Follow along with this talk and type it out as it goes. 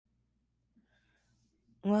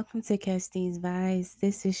Welcome to Catch These Vibes.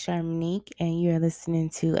 This is Sharmanique, and you're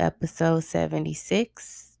listening to episode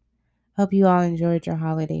 76. Hope you all enjoyed your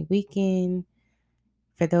holiday weekend.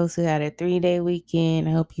 For those who had a 3-day weekend,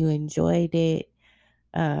 I hope you enjoyed it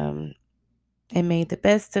um, and made the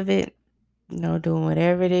best of it. Doing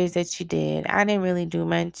whatever it is that you did. I didn't really do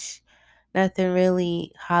much, nothing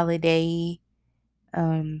really holiday.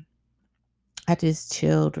 Um, I just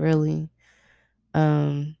chilled, really.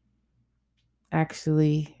 Um,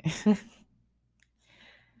 actually,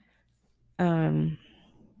 um,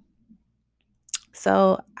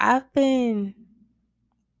 so I've been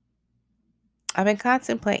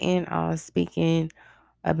contemplating on speaking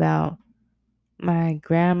about my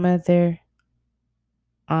grandmother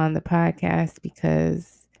on the podcast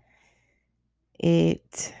because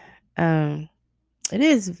it um it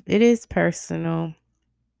is personal,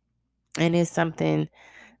 and it's something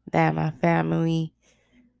that my family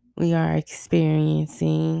we are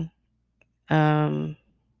experiencing um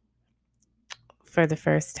for the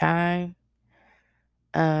first time.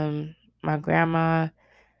 My grandma,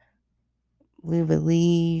 we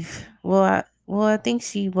believe, I think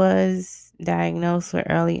she was diagnosed with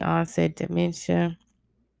early onset dementia.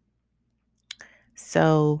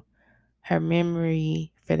 So her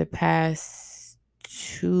memory for the past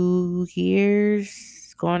 2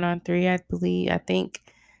 years, going on 3, I believe. I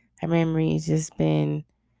think her memory has just been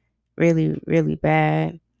really, really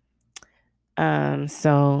bad.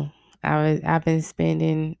 So I've been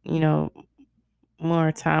spending,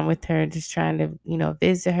 more time with her, just trying to,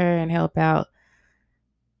 visit her and help out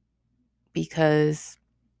because,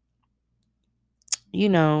 you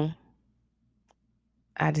know,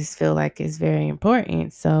 I just feel like it's very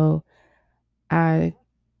important. So I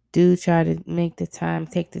do try to take the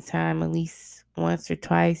time at least once or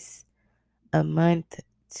twice a month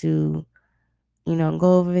to,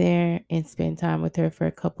 go over there and spend time with her for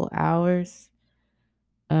a couple hours.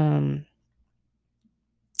 Um,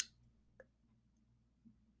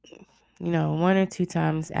 1 or 2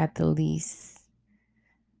 times at the least,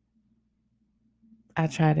 I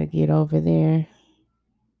try to get over there.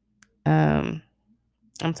 Um,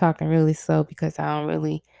 I'm talking really slow because I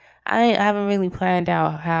haven't really planned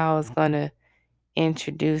out how I was gonna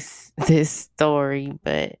introduce this story,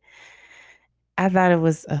 but I thought it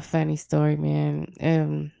was a funny story,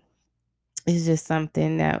 man. It's just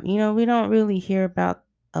something that, we don't really hear about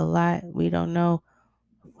a lot. We don't know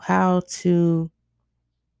how to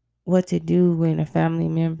what to do when a family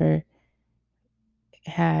member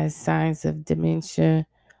has signs of dementia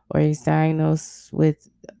or is diagnosed with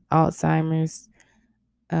Alzheimer's.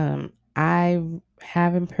 I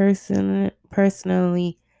haven't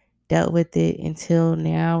personally dealt with it until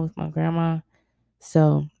now with my grandma.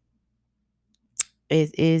 So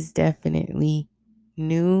it is definitely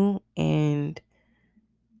new, and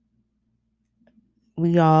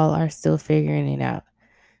we all are still figuring it out.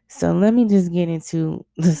 So let me just get into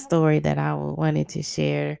the story that I wanted to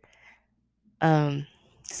share. Um,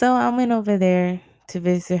 so I went over there to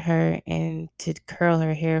visit her and to curl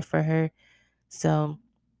her hair for her. So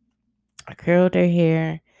I curled her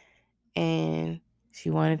hair, and she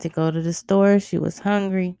wanted to go to the store. She was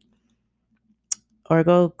hungry, or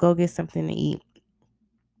go get something to eat.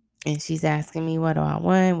 And she's asking me, what do I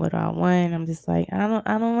want? What do I want? I'm just like, I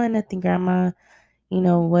don't want nothing, grandma.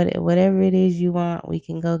 Whatever it is you want, we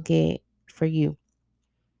can go get for you.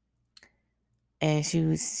 And she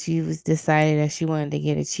was decided that she wanted to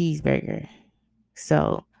get a cheeseburger.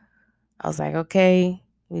 So I was like, okay,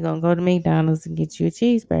 we're gonna go to McDonald's and get you a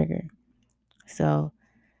cheeseburger. So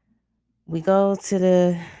we go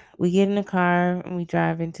to we get in the car and we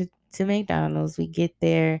drive to McDonald's. We get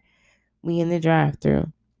there, we in the drive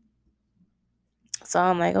through. So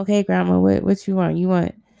I'm like, okay, grandma, what you want? You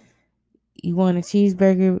want a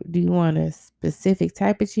cheeseburger? Do you want a specific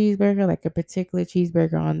type of cheeseburger, like a particular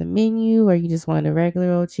cheeseburger on the menu, or you just want a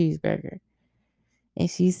regular old cheeseburger? And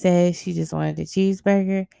she said she just wanted a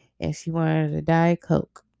cheeseburger and she wanted a Diet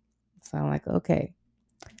Coke. So I'm like, okay.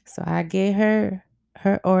 So I get her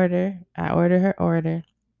order. I order her order.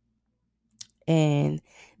 And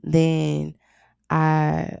then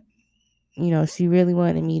I, she really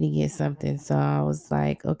wanted me to get something. So I was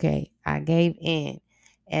like, okay, I gave in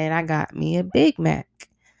and I got me a Big Mac.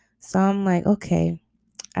 So I'm like, okay,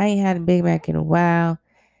 I ain't had a Big Mac in a while.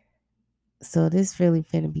 So this really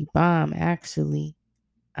finna be bomb, actually.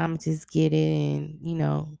 I'm just get it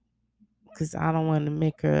and, because I don't want to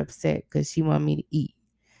make her upset because she want me to eat.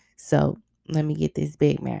 So let me get this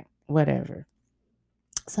Big Mac, whatever.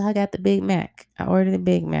 So I got the Big Mac. I ordered the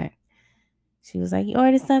Big Mac. She was like, you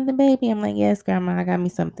ordered something, baby? I'm like, yes, grandma, I got me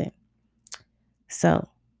something. So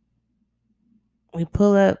We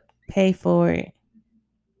pull up, pay for it,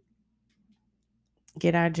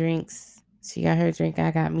 get our drinks. She got her drink.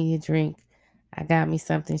 I got me a drink. I got me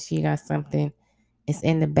something. She got something. It's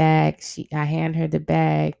in the bag. I hand her the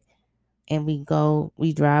bag, and we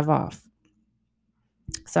drive off.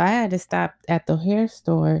 So I had to stop at the hair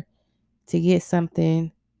store to get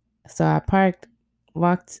something. So I parked,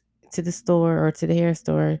 walked to the store or to the hair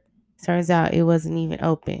store. Turns out it wasn't even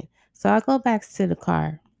open. So I go back to the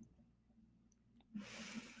car.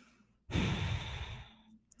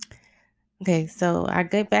 Okay, so I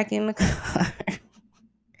get back in the car.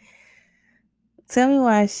 Tell me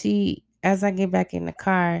why as I get back in the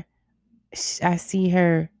car, I see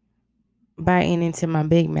her biting into my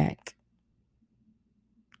Big Mac.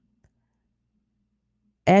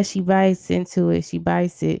 As she bites into it, she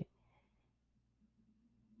bites it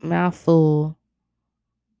mouthful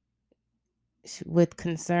with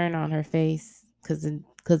concern on her face because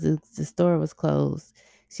the store was closed.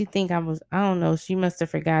 She think I don't know. She must have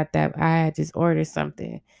forgot that I had just ordered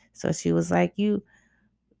something. So she was like,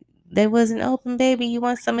 they wasn't open, baby. You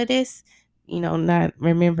want some of this? Not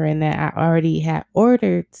remembering that I already had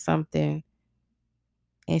ordered something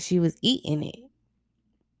and she was eating it.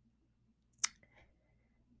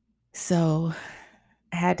 So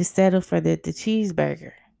I had to settle for the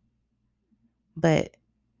cheeseburger. But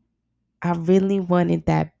I really wanted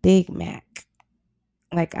that Big Mac.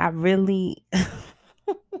 Like I really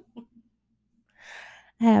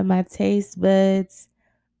had my taste buds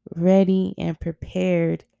ready and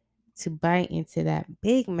prepared to bite into that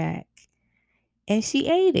Big Mac. And she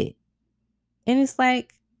ate it. And it's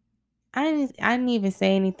like I didn't even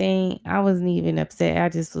say anything. I wasn't even upset. I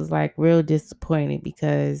just was like real disappointed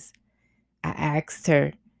because I asked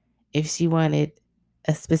her if she wanted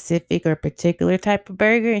a specific or particular type of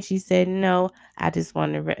burger, and she said no. I just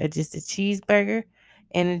wanted just a cheeseburger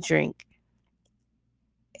and a drink.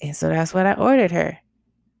 And so that's what I ordered her.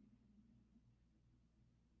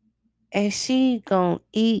 And she gonna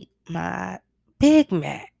eat my Big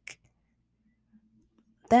Mac.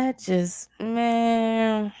 That just,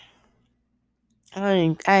 man, I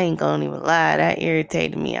ain't gonna even lie. That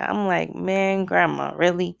irritated me. I'm like, man, grandma,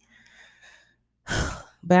 really?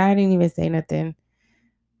 But I didn't even say nothing,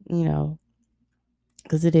 you know,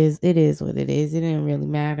 because it is what it is. It didn't really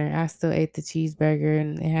matter. I still ate the cheeseburger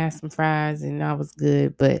and it had some fries and I was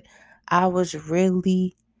good. But I was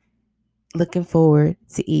really looking forward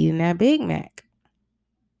to eating that Big Mac.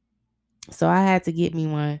 So I had to get me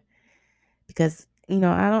one because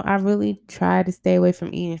I really try to stay away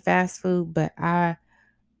from eating fast food, but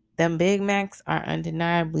them Big Macs are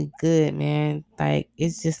undeniably good, man. Like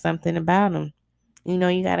it's just something about them. You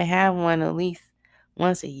got to have one at least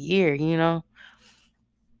once a year.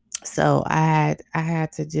 So I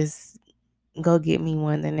had to just go get me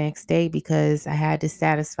one the next day because I had to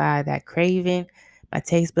satisfy that craving. My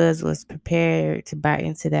taste buds was prepared to bite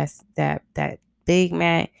into that Big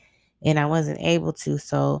Mac, and I wasn't able to,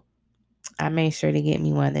 so I made sure to get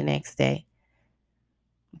me one the next day.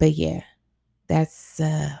 But yeah, that's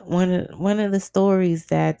one of the stories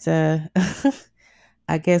that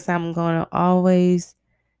I guess I'm gonna always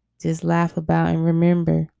just laugh about and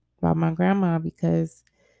remember about my grandma because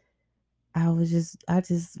I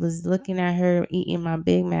just was looking at her eating my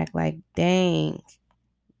Big Mac like, dang,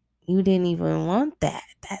 you didn't even want that.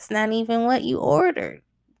 That's not even what you ordered.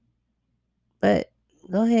 But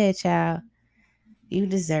go ahead, child. You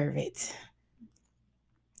deserve it.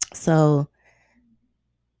 So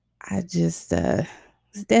I just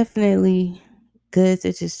it's definitely good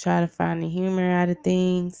to just try to find the humor out of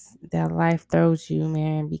things that life throws you,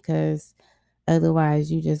 man, because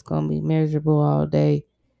otherwise you just gonna be miserable all day.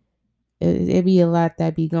 It be a lot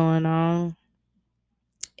that be going on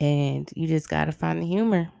and you just gotta find the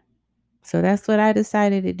humor. So that's what I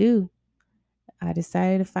decided to do. I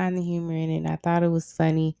decided to find the humor in it and I thought it was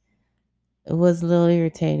funny. It was a little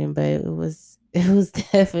irritating, but it was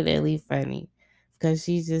definitely funny because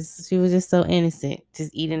she was just so innocent,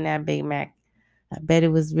 just eating that Big Mac. I bet it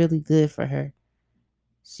was really good for her.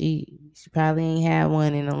 She probably ain't had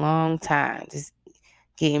one in a long time, just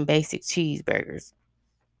getting basic cheeseburgers.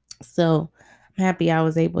 So I'm happy I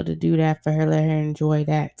was able to do that for her, let her enjoy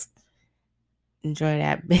that,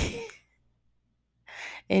 enjoy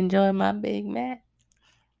my Big Mac.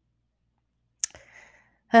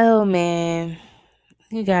 Oh man,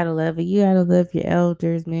 you gotta love it. You gotta love your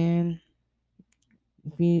elders, man.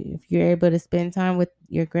 If you're able to spend time with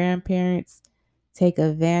your grandparents, take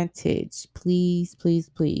advantage. Please, please,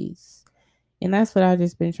 please. And that's what I've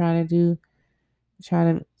just been trying to do.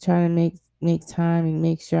 Trying to make time and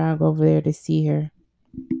make sure I go over there to see her.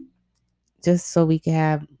 Just so we can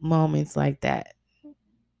have moments like that.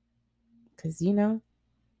 because,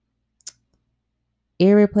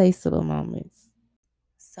 irreplaceable moments.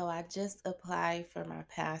 So I just applied for my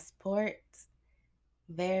passport.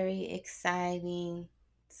 Very exciting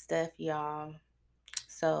stuff, y'all.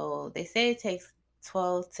 So they say it takes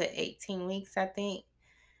 12 to 18 weeks, I think.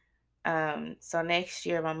 So next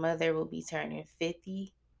year, my mother will be turning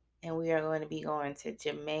 50, and we are going to be going to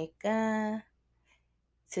Jamaica,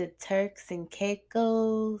 to Turks and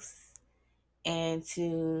Caicos, and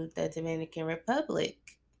to the Dominican Republic.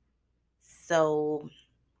 So,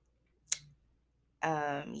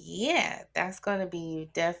 yeah, that's going to be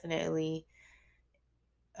definitely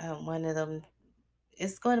one of them.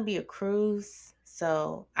 It's going to be a cruise.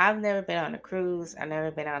 So I've never been on a cruise. I've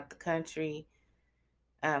never been out the country.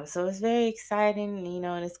 So it's very exciting,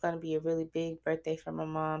 and it's going to be a really big birthday for my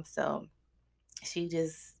mom. So she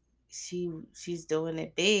just she's doing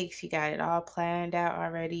it big. She got it all planned out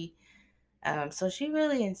already. So she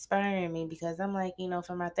really inspiring me because I'm like,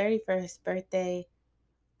 for my 31st birthday,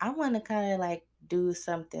 I want to kind of like do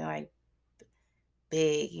something like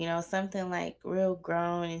big, something like real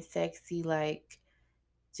grown and sexy, like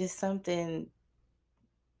just something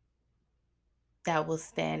that will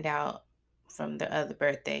stand out from the other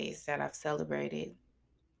birthdays that I've celebrated.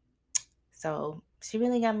 So she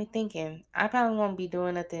really got me thinking. I probably won't be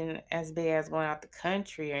doing nothing as big as going out the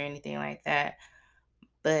country or anything like that,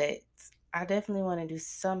 but I definitely want to do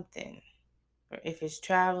something. Or if it's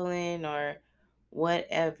traveling or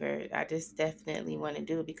whatever, I just definitely want to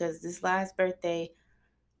do it because this last birthday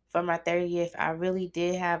for my 30th, I really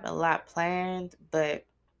did have a lot planned, but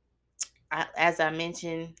as I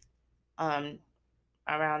mentioned um,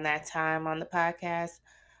 around that time on the podcast,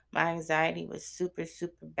 my anxiety was super,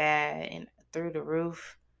 super bad and through the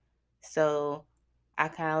roof. So I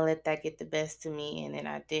kind of let that get the best of me, and then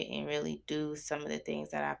I didn't really do some of the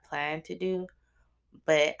things that I planned to do.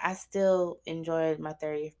 But I still enjoyed my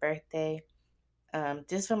 30th birthday.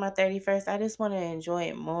 Just for my 31st, I just want to enjoy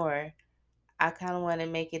it more. I kind of want to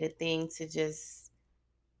make it a thing to just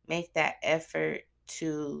make that effort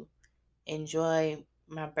to enjoy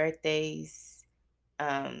my birthdays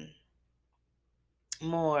um,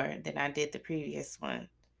 more than I did the previous one.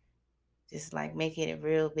 Just like make it a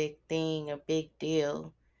real big thing, a big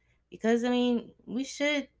deal. Because I mean, we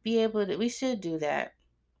should do that.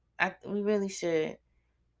 We really should.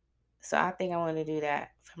 So I think I want to do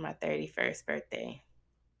that for my 31st birthday.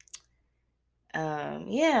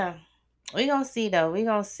 Yeah. We gonna see though. We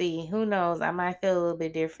gonna see. Who knows? I might feel a little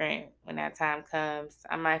bit different when that time comes.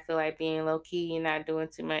 I might feel like being low key and not doing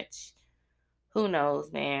too much. Who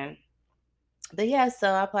knows, man? But yeah,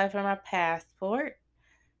 so I applied for my passport.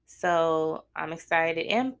 So I'm excited.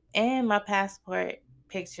 And my passport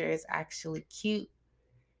picture is actually cute.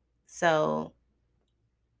 So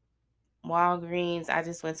Walgreens, I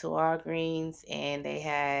just went to Walgreens and they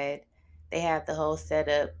had the whole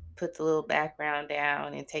setup, put the little background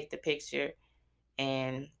down and take the picture.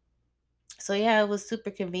 And so yeah, it was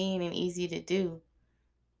super convenient and easy to do.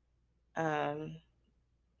 Um,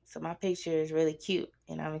 so my picture is really cute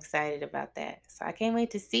and I'm excited about that. So I can't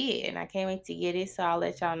wait to see it and I can't wait to get it. So I'll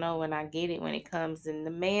let y'all know when I get it when it comes in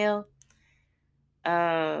the mail.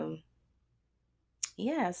 Um,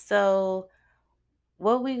 yeah, so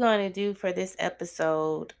what we're going to do for this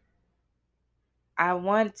episode,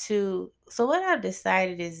 so what I've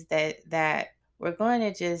decided is that we're going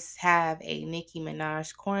to just have a Nicki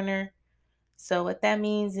Minaj corner. So what that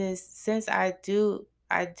means is since I do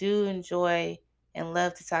enjoy and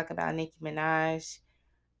love to talk about Nicki Minaj,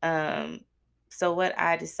 um, so what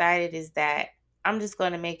I decided is that I'm just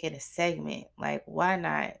going to make it a segment. Like, why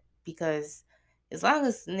not? Because as long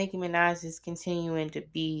as Nicki Minaj is continuing to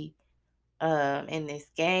be in this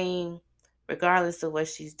game, regardless of what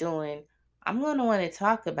she's doing, I'm going to want to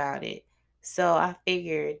talk about it. So I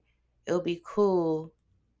figured it'll be cool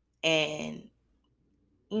and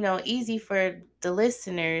easy for the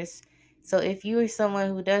listeners. So if you are someone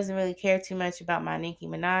who doesn't really care too much about my Nicki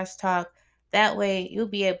Minaj talk, that way you'll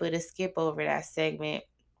be able to skip over that segment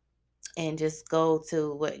and just go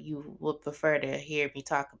to what you would prefer to hear me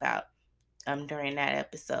talk about during that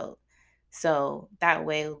episode. So that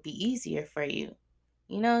way it'll be easier for you.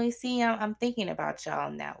 You see, I'm thinking about y'all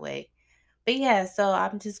in that way. But yeah, so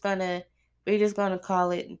we're just gonna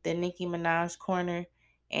call it the Nicki Minaj Corner,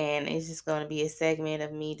 and it's just gonna be a segment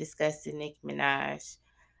of me discussing Nicki Minaj.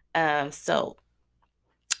 So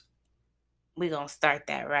we're gonna start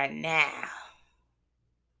that right now.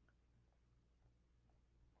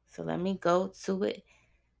 So let me go to it.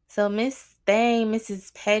 So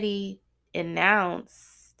Mrs. Petty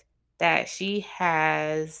announced that she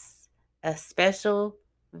has a special,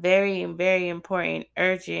 very, very important,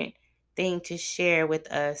 urgent thing to share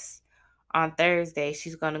with us on Thursday.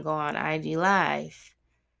 She's going to go on IG Live.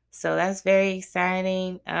 So that's very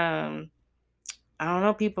exciting. I don't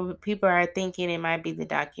know. People are thinking it might be the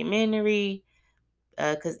documentary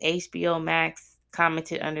because HBO Max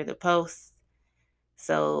commented under the post.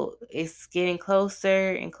 So it's getting closer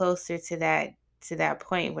and closer to that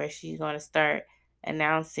point where she's going to start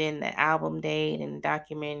announcing the album date and the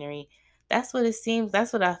documentary. That's what it seems.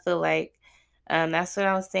 That's what I feel like. That's what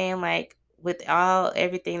I was saying. Like with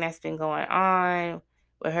everything that's been going on,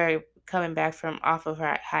 with her coming back from off of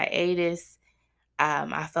her hiatus,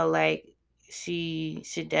 I felt like she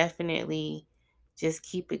should definitely just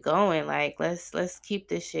keep it going. Like let's keep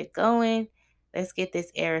this shit going. Let's get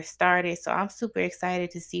this era started. So I'm super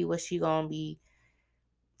excited to see what she gonna be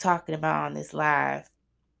talking about on this live.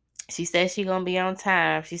 She says she gonna be on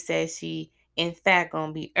time. She says she in fact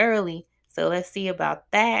gonna be early. So let's see about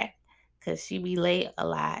that. Cause she be late a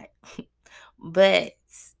lot. But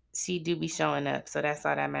she do be showing up. So that's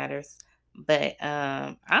all that matters. But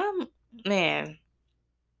man,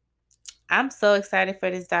 I'm so excited for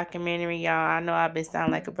this documentary, y'all. I know I've been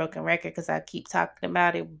sounding like a broken record because I keep talking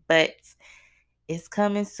about it, but it's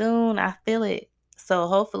coming soon. I feel it. So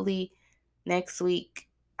hopefully next week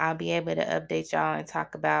I'll be able to update y'all and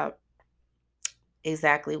talk about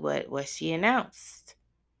exactly what she announced.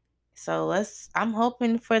 So I'm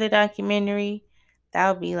hoping for the documentary. That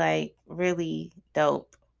would be like really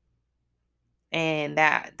dope. And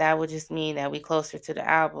that would just mean that we closer to the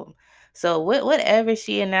album. So whatever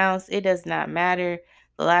she announced, it does not matter.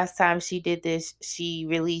 The last time she did this, she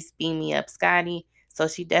released "Beam Me Up, Scotty," so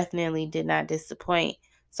she definitely did not disappoint.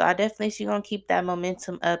 So I definitely she gonna keep that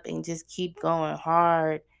momentum up and just keep going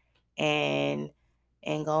hard and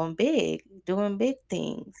going big, doing big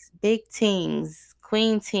things,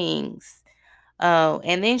 queen things. Oh,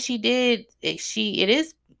 and then she did. It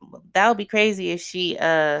is that would be crazy if she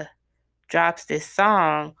drops this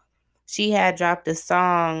song. She had dropped a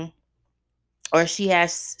song, or she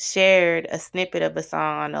has shared a snippet of a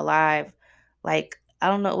song on a live, like, I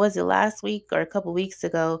don't know, was it last week or a couple weeks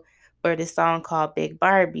ago, for this song called Big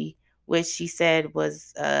Barbie, which she said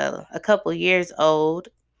was a couple years old,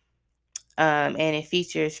 and it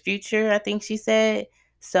features Future, I think she said.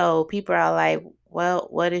 So people are like, well,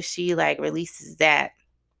 what if she like releases that?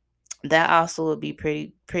 That also would be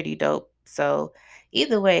pretty dope. So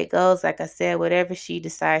either way it goes, like I said, whatever she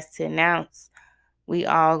decides to announce, we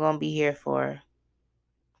all gonna be here for,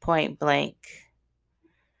 point blank.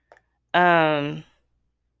 Um,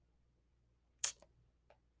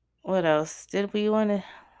 what else did we want to?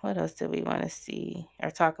 What else did we want to see or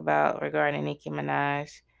talk about regarding Nicki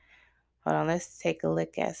Minaj? Hold on, let's take a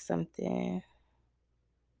look at something.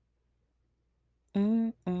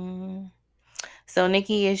 Mm-mm. So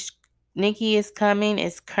Nicki is coming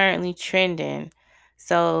is currently trending.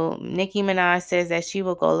 So Nicki Minaj says that she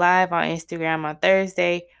will go live on Instagram on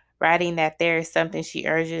Thursday, writing that there is something she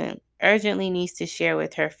urgently needs to share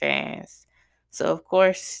with her fans. So of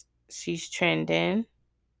course she's trending.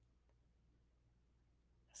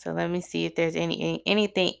 So let me see if there's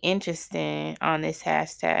anything interesting on this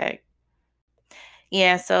hashtag.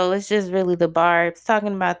 Yeah, so it's just really the Barbs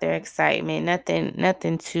talking about their excitement.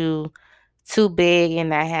 Nothing too big in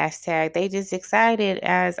that hashtag. They just excited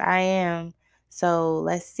as I am. So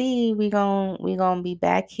let's see. We gonna be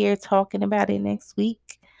back here talking about it next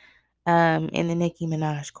week. In the Nicki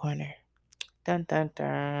Minaj corner. Dun dun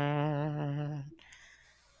dun.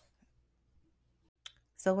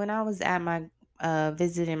 So when I was at my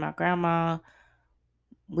visiting my grandma,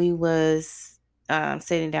 we was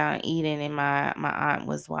sitting down eating, and my aunt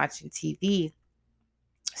was watching TV.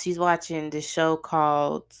 She's watching the show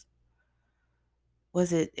called,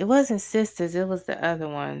 it wasn't Sisters, it was the other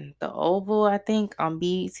one, The Oval, I think, on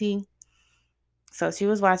BET. So she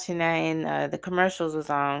was watching that, and the commercials was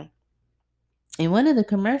on. And one of the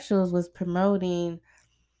commercials was promoting,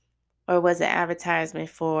 or was an advertisement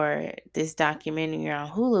for this documentary on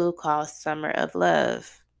Hulu called Summer of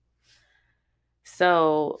Love.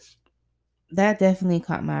 So that definitely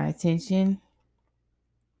caught my attention.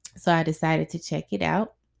 So I decided to check it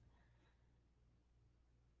out.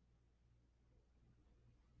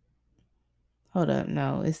 Hold up,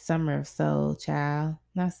 no, it's Summer of Soul, child,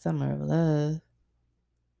 not Summer of Love.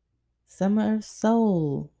 Summer of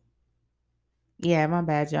Soul. Yeah, my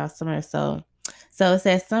bad, y'all. Summer of Soul. So it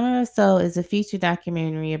says Summer of Soul is a feature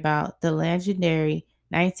documentary about the legendary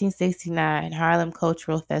 1969 Harlem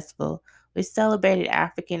Cultural Festival, which celebrated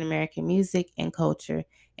African American music and culture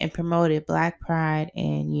and promoted Black pride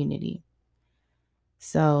and unity.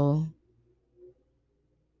 So,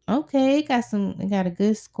 okay, it got a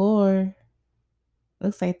good score.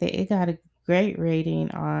 Looks like it got a great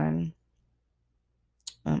rating on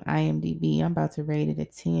IMDb. I'm about to rate it a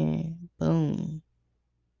 10. Boom.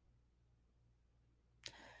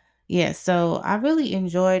 Yeah, so I really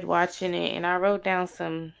enjoyed watching it, and I wrote down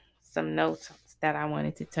some notes that I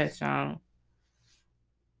wanted to touch on.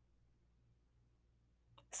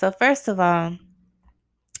 So first of all,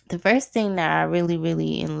 the first thing that I really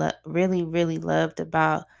loved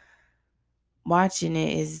about watching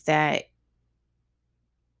it is that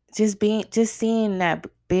just seeing that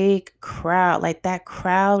big crowd, like that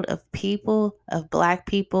crowd of people, of black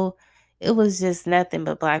people, it was just nothing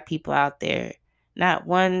but black people out there. Not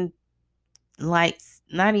one lights,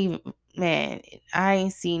 not even, man, I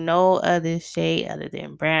ain't see no other shade other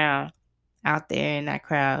than brown out there in that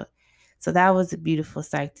crowd. So that was a beautiful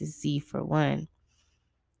sight to see for one.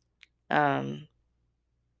 Um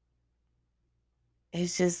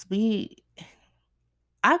it's just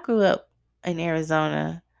I grew up in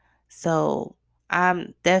Arizona, so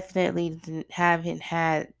I'm definitely haven't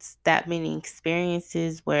had that many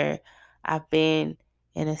experiences where I've been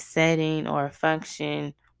in a setting or a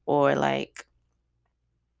function or like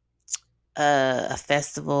a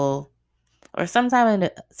festival or some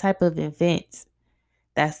type of event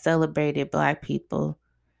that celebrated black people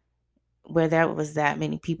where there was that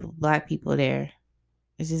many people, black people there.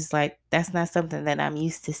 It's just like that's not something that I'm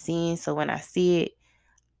used to seeing. So when I see it,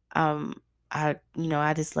 um, I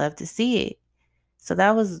just love to see it. So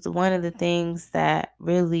that was one of the things that I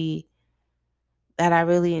really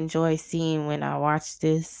enjoy seeing when I watch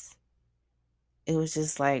this. It was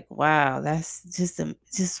just like, wow, that's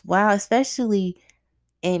just wow, especially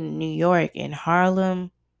in New York, in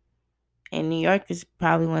Harlem. And New York is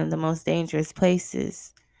probably one of the most dangerous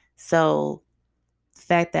places. So the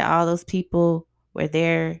fact that all those people were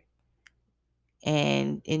there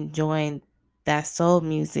and enjoying that soul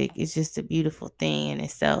music is just a beautiful thing in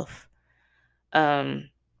itself. Um,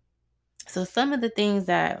 so some of the things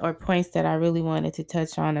that or points that I really wanted to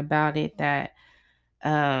touch on about it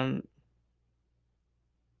um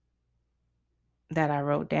that I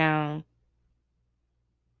wrote down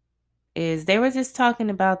is they were just talking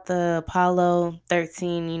about the Apollo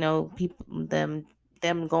 13, people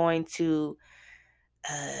them going to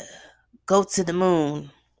uh go to the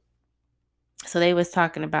moon. So they was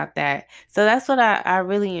talking about that. So that's what I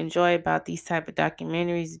really enjoy about these type of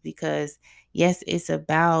documentaries because yes, it's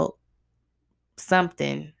about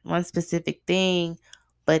something, one specific thing,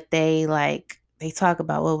 but they talk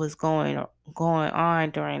about what was going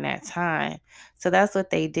on during that time. So that's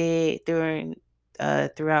what they did during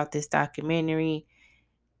throughout this documentary.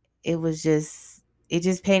 It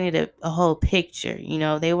just painted a whole picture.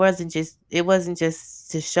 It wasn't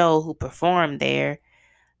just to show who performed there.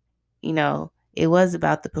 It was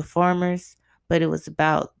about the performers, but it was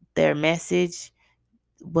about their message,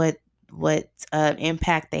 what what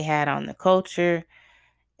impact they had on the culture,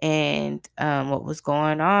 and what was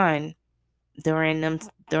going on during them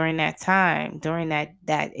during that time, during that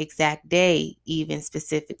exact day, even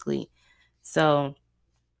specifically. So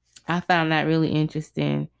I found that really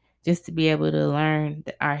interesting, just to be able to learn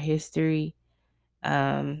our history.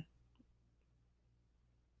 Um,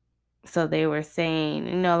 so they were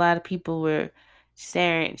saying, a lot of people were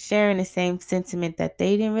sharing the same sentiment that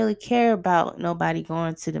they didn't really care about nobody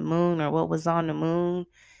going to the moon or what was on the moon,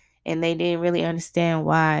 and they didn't really understand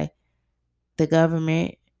why the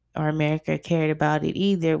government or America cared about it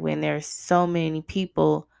either when there's so many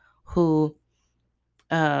people who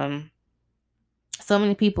um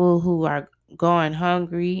are going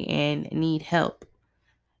hungry and need help.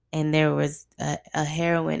 And there was a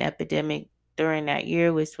heroin epidemic during that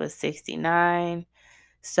year, which was 69.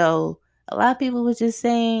 So a lot of people were just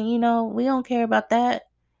saying, we don't care about that.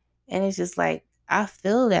 And it's just like, I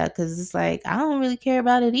feel that because it's like, I don't really care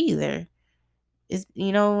about it either. It's,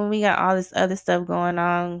 when we got all this other stuff going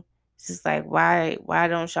on, it's just like, why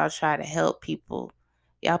don't y'all try to help people?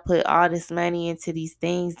 Y'all put all this money into these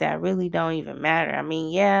things that really don't even matter. I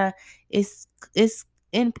mean, yeah, it's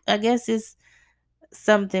I guess it's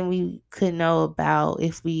something we could know about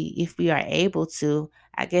if we are able to.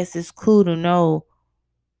 I guess it's cool to know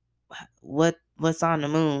what's on the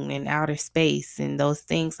moon and outer space and those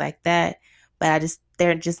things like that, but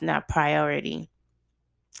they're just not priority.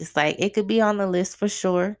 It's like it could be on the list for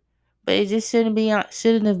sure, but it just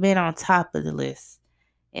shouldn't have been on top of the list.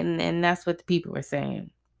 And that's what the people were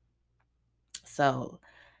saying. So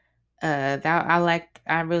that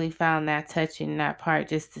I really found that touching, that part,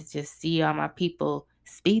 just to just see all my people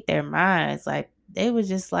speak their minds. Like they were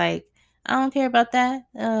just like, I don't care about that.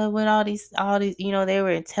 With all these, they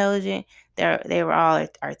were intelligent. They were all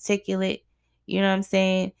articulate. You know what I'm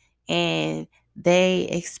saying? And they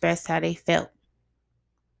expressed how they felt.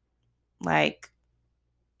 Like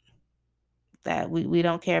that we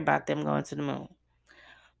don't care about them going to the moon.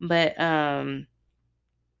 But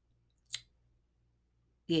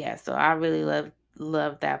yeah, so I really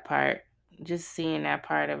love that part. Just seeing that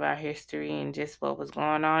part of our history and just what was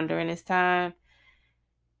going on during this time.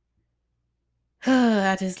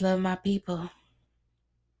 I just love my people.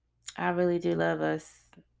 I really do love us.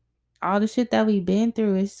 All the shit that we've been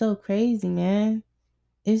through is so crazy, man.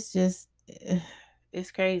 It's just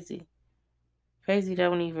it's crazy. Crazy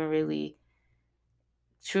don't even really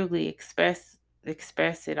truly express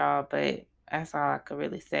it all, but that's all I could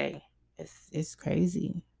really say. It's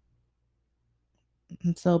crazy.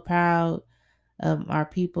 I'm so proud of our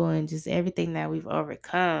people and just everything that we've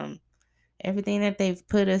overcome. Everything that they've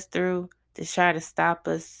put us through to try to stop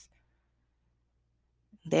us.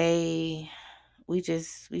 They we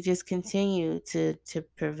just continue to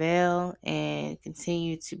prevail and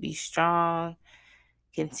continue to be strong,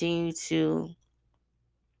 continue to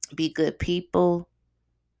be good people.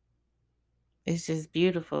 It's just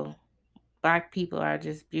beautiful. Black people are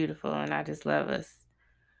just beautiful and I just love us.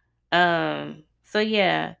 So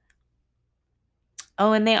yeah.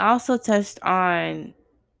 Oh, and they also touched on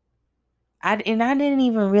I didn't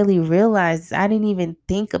even really realize, I didn't even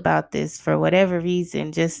think about this for whatever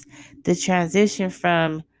reason, just the transition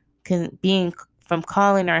from being from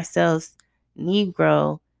calling ourselves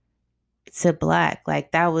Negro to Black.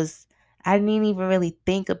 Like that was I didn't even really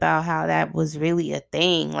think about how that was really a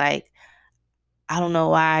thing. Like I don't know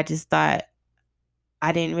why I just thought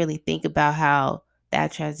I didn't really think about how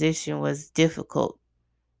that transition was difficult,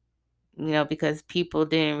 because people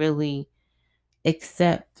didn't really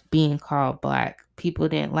accept being called Black. People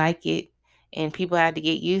didn't like it and people had to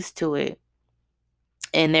get used to it.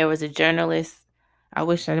 And there was a journalist, I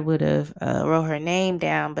wish I would have wrote her name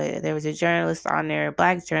down, but there was a journalist on there, a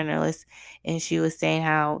Black journalist, and she was saying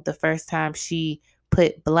how the first time she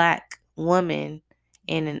put Black woman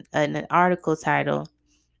in an article title,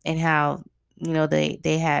 and how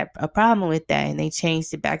they had a problem with that and they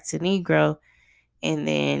changed it back to Negro. And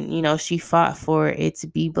then she fought for it to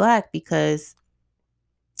be Black because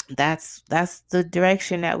that's the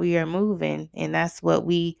direction that we are moving, and that's what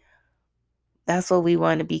we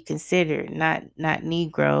want to be considered, not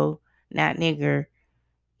Negro, not nigger,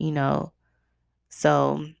 you know.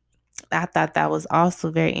 So I thought that was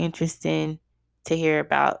also very interesting to hear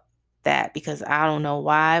about that, because I don't know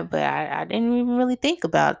why, but I didn't even really think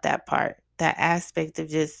about that part, that aspect of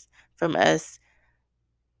just from us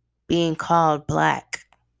being called Black.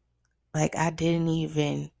 Like I didn't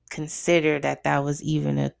even consider that that was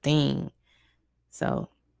even a thing. So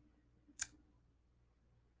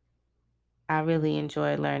I really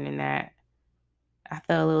enjoyed learning that. I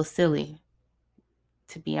felt a little silly,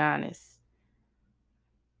 to be honest.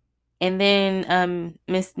 And then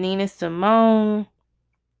Miss Nina Simone,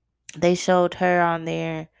 they showed her on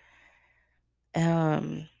there.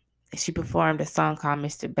 Um, she performed a song called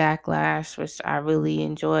Mr. Backlash, which I really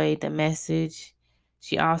enjoyed the message.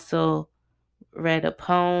 She also read a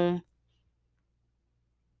poem,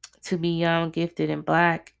 To Be Young, Gifted, and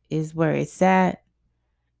Black is Where It's At.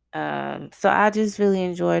 So I just really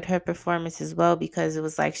enjoyed her performance as well, because it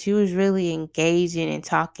was like she was really engaging and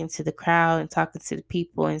talking to the crowd and talking to the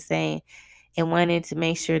people and saying and wanted to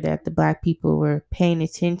make sure that the Black people were paying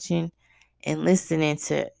attention and listening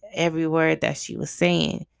to every word that she was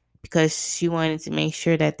saying, because she wanted to make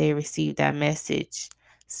sure that they received that message.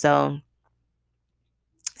 So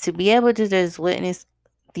to be able to just witness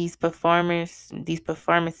these performances,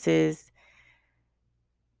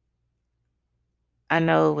 I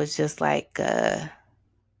know it was just like a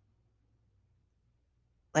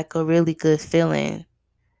really good feeling.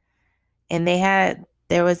 And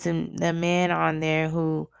there was a man on there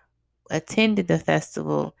who attended the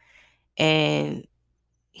festival, and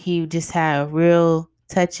he just had a real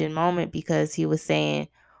touching moment, because he was saying,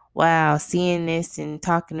 wow, seeing this and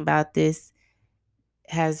talking about this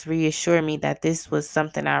has reassured me that this was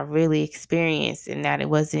something I really experienced and that it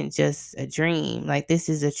wasn't just a dream. Like this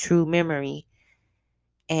is a true memory.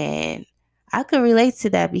 And I could relate to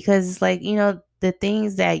that, because it's like, the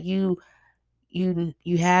things that you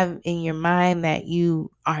have in your mind that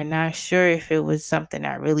you are not sure if it was something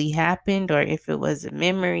that really happened or if it was a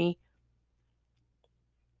memory,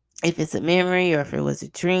 if it's a memory or if it was a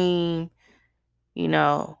dream. you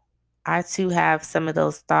know I too have some of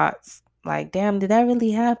those thoughts, like, damn, did that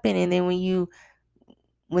really happen? And then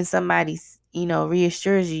when somebody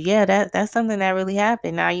reassures you, yeah, that's something that really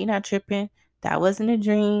happened, now you're not tripping, that wasn't a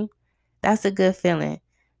dream. That's a good feeling.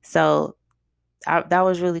 So that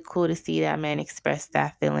was really cool to see that man express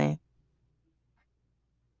that feeling.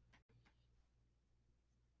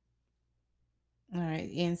 All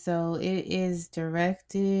right, and so it is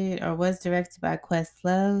directed or was directed by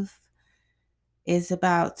Questlove. It's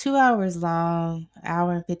about 2 hours long,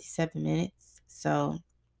 hour and 57 minutes. So,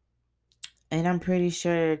 and I'm pretty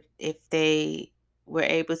sure if they were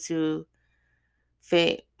able to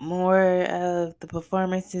fit more of the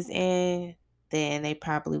performances in, then they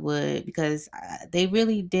probably would, because they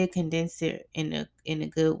really did condense it in a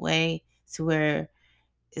good way to where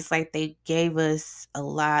it's like they gave us a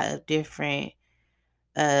lot of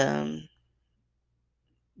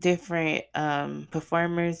um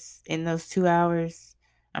performers in those 2 hours.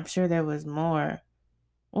 I'm sure there was more.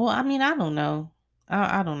 Well, I mean, I don't know.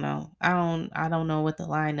 I don't know. I don't know what the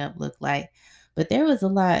lineup looked like, but there was a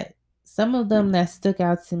lot. Some of them that stuck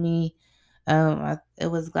out to me.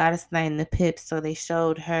 It was Gladys Knight and the Pips, so they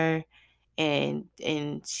showed her, and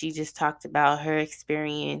she just talked about her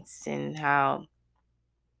experience and how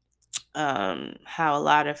a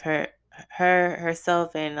lot of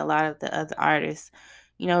herself and a lot of the other artists,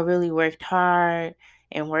 really worked hard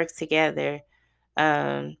and worked together.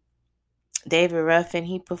 Um, David Ruffin,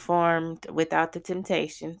 he performed Without the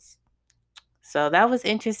Temptations. So that was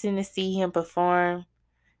interesting to see him perform.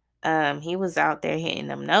 He was out there hitting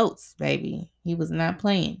them notes, baby. He was not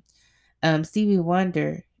playing. Stevie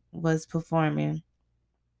Wonder was performing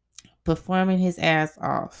his ass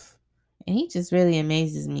off. And he just really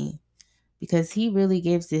amazes me because he really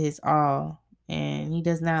gives it his all, and he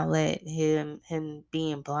does not let him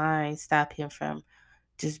being blind stop him from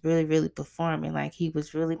just really really performing. Like, he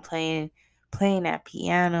was really playing that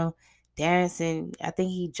piano, dancing. I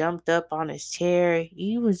think he jumped up on his chair.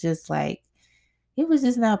 He was just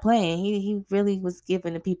not playing. He really was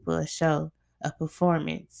giving the people a show, a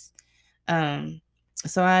performance. um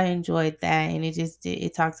so I enjoyed that, and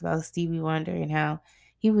it talks about Stevie Wonder and how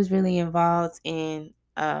he was really involved in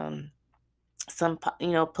some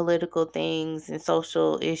political things and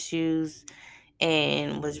social issues,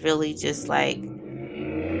 and was really just like,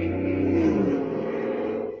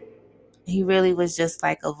 he really was just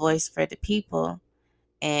like a voice for the people.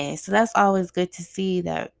 And so that's always good to see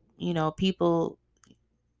that, people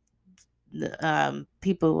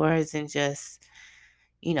wasn't just,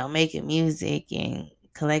 making music and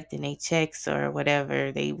collecting their checks or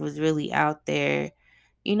whatever. They was really out there,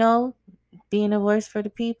 you know being a voice for the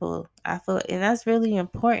people. I feel, and that's really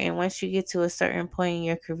important once you get to a certain point in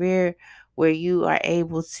your career where you are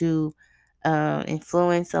able to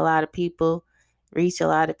influence a lot of people, reach a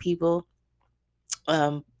lot of people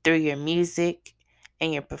through your music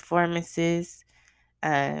and your performances.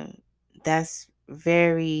 Um, that's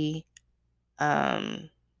very um,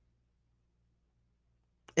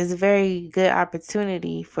 is a very good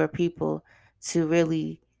opportunity for people to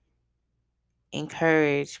really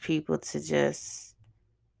encourage people to just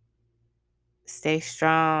stay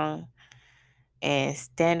strong and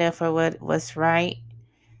stand up for what's right,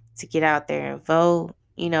 to get out there and vote.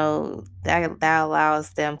 That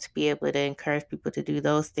allows them to be able to encourage people to do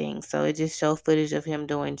those things. So it just showed footage of him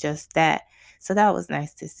doing just that. So that was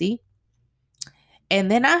nice to see. And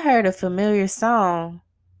then I heard a familiar song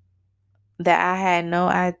that I had no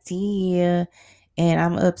idea, and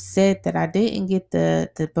I'm upset that I didn't get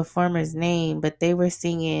the performer's name, but they were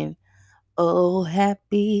singing "Oh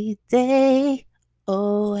Happy Day,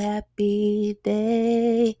 Oh Happy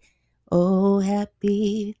Day, Oh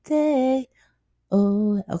Happy Day."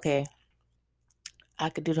 Oh, okay. I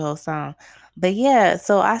could do the whole song. But yeah,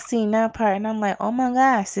 so I seen that part and I'm like, oh my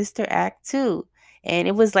gosh, Sister Act 2. And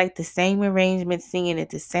it was like the same arrangement, singing it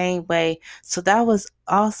the same way. So that was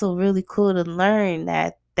also really cool to learn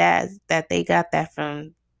that they got that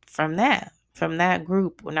from that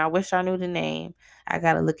group. And I wish I knew the name. I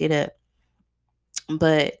gotta look it up.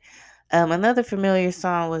 But another familiar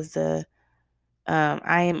song was the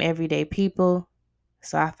I Am Everyday People.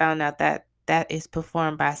 So I found out that that is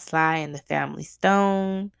performed by Sly and the Family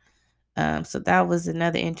Stone. So that was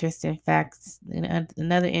another interesting fact,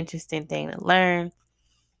 another interesting thing to learn.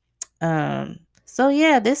 So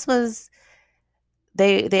yeah, this was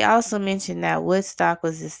they also mentioned that Woodstock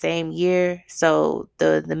was the same year. So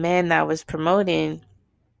the man that was promoting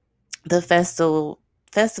the festival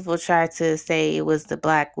tried to say it was the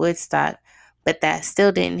Black Woodstock, but that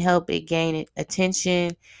still didn't help it gain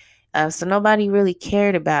attention. So nobody really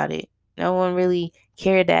cared about it. No one really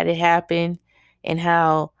cared that it happened, and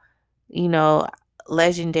how you know,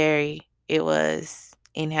 legendary it was,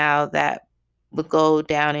 and how that would go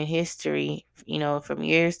down in history, from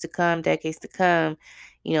years to come, decades to come.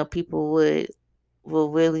 People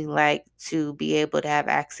will really like to be able to have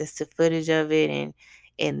access to footage of it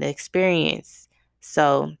and the experience.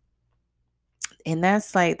 So And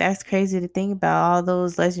that's crazy to think about, all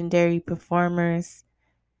those legendary performers,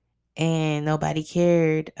 and nobody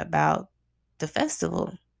cared about the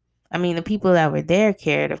festival. I mean, the people that were there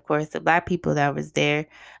cared, of course. The Black people that was there,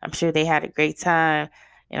 I'm sure they had a great time,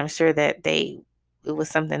 and I'm sure that it was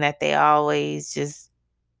something that they always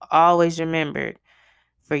remembered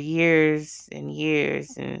for years and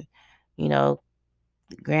years. And you know,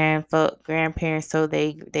 grandparents told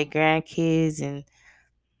they grandkids, and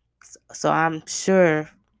so I'm sure,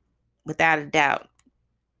 without a doubt,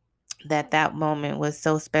 that moment was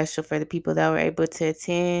so special for the people that were able to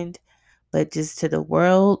attend, but just to the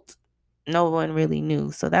world, no one really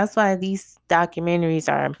knew. So that's why these documentaries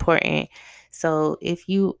are important. So if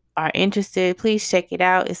you are interested, please check it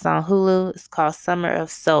out. It's on Hulu. It's called Summer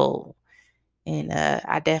of Soul, and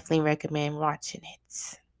I definitely recommend watching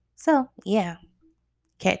it. So yeah,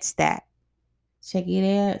 catch that. Check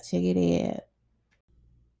it out. Check it out.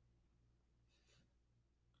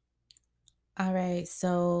 All right,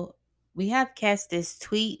 so we have catch this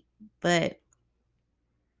tweet, but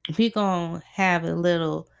we gonna have a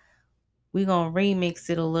little. We gonna remix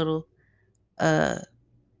it a little. Uh,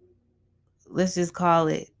 let's just call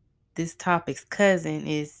it, this topic's cousin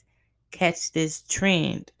is catch this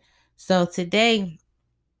trend. So today,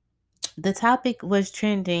 the topic was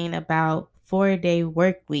trending about 4-day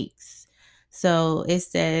work weeks. So it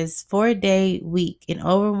says 4-day week, an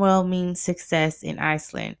overwhelming success in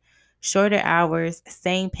Iceland. Shorter hours,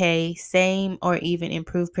 same pay, same or even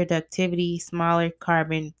improved productivity, smaller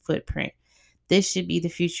carbon footprint. This should be the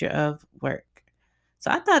future of work. So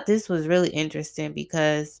I thought this was really interesting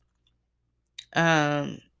because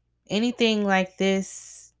um anything like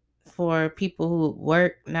this for people who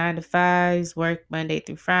work 9 to 5s, work Monday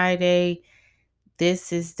through Friday,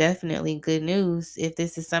 this is definitely good news. If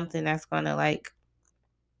this is something that's going to like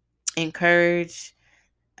encourage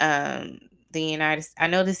um the United I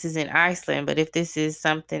know this is in Iceland, but if this is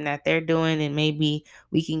something that they're doing, and maybe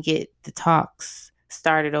we can get the talks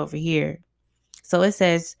started over here. So it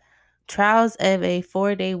says trials of a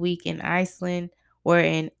 4-day week in Iceland were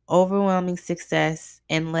an overwhelming success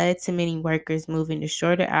and led to many workers moving to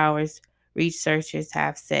shorter hours, researchers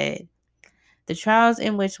have said. The trials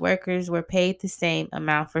in which workers were paid the same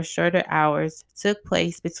amount for shorter hours took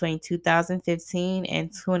place between 2015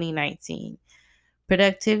 and 2019.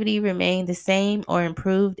 Productivity remained the same or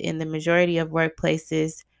improved in the majority of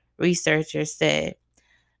workplaces, researchers said.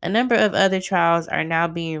 A number of other trials are now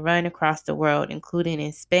being run across the world, including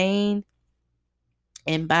in Spain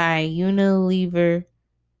and by Unilever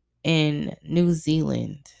in New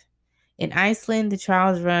Zealand. In Iceland, the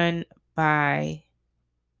trials run by,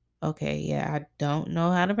 okay, yeah, I don't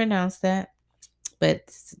know how to pronounce that, but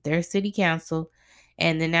their city council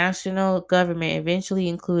and the national government eventually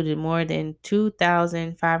included more than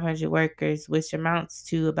 2,500 workers, which amounts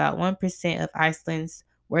to about 1% of Iceland's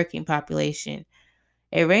working population.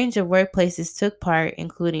 A range of workplaces took part,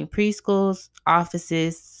 including preschools,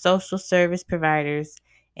 offices, social service providers,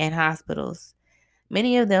 and hospitals.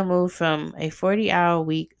 Many of them moved from a 40-hour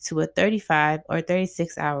week to a 35 or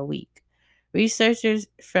 36-hour week. Researchers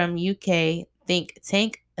from UK think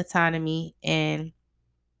tank autonomy and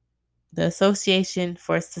the Association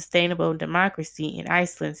for Sustainable Democracy in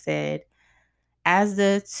Iceland said,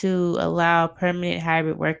 ASDA to allow permanent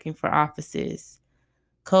hybrid working for offices.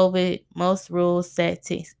 COVID, most rules set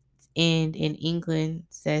to end in England,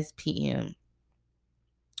 says PM.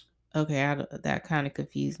 Okay, that kind of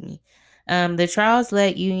confused me. The trials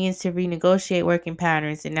led unions to renegotiate working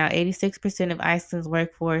patterns, and now 86% of Iceland's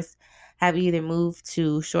workforce have either moved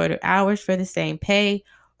to shorter hours for the same pay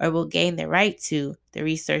or will gain the right to, the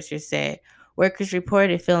researchers said. Workers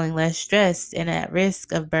reported feeling less stressed and at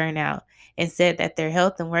risk of burnout, and said that their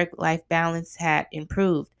health and work life balance had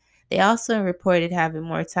improved. They also reported having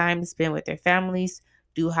more time to spend with their families,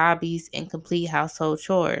 do hobbies, and complete household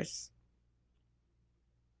chores.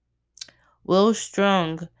 Will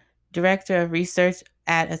Strong, director of research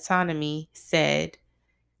at Autonomy, said,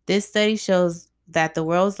 this study shows that the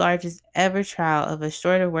world's largest ever trial of a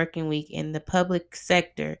shorter working week in the public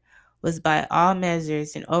sector was by all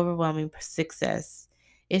measures an overwhelming success.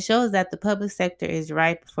 It shows that the public sector is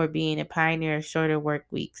ripe for being a pioneer of shorter work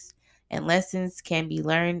weeks, and lessons can be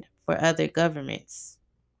learned for other governments.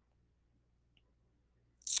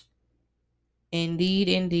 Indeed,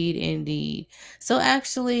 indeed, indeed. So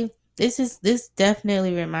actually, this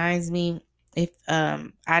definitely reminds me, if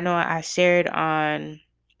I know I shared on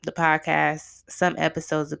the podcast some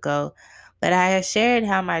episodes ago, but I had shared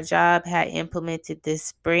how my job had implemented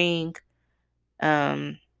this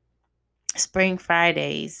um spring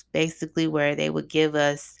Fridays, basically where they would give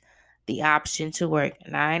us the option to work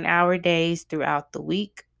 9-hour days throughout the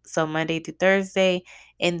week, so Monday through Thursday,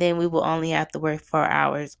 and then we will only have to work 4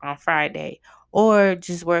 hours on Friday, or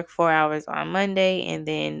just work 4 hours on Monday and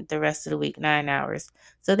then the rest of the week 9 hours.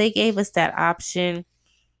 So they gave us that option.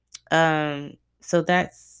 So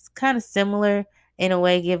that's kind of similar in a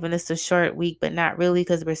way, giving us a short week, but not really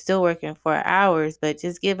because we're still working 4 hours, but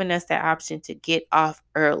just giving us that option to get off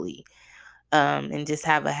early, and just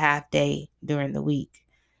have a half day during the week.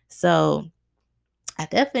 So I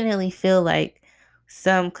definitely feel like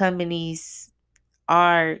some companies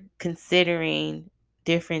are considering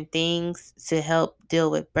different things to help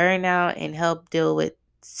deal with burnout and help deal with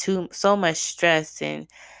so much stress, and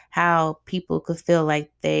how people could feel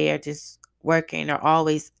like they are just working or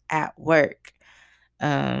always at work.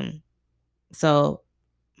 Um, so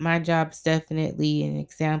my job is definitely an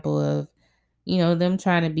example of, them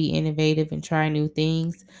trying to be innovative and try new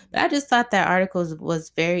things. But I just thought that article was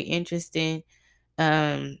very interesting,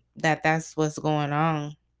 that that's what's going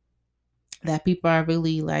on, that people are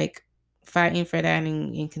really like fighting for that,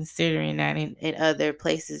 and considering that in other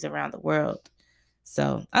places around the world.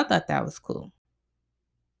 So I thought that was cool.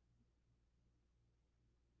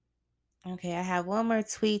 Okay, I have one more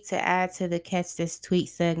tweet to add to the Catch This Tweet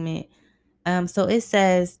segment. So it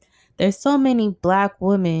says, there's so many Black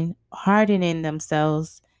women hardening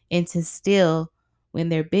themselves into steel when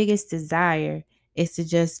their biggest desire is to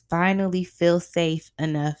just finally feel safe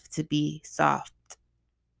enough to be soft.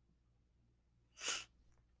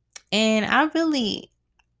 And I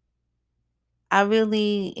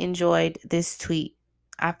really enjoyed this tweet.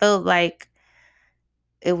 I felt like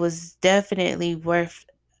it was definitely worth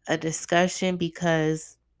a discussion,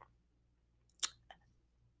 because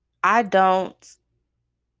I don't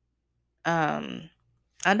um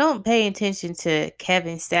I don't pay attention to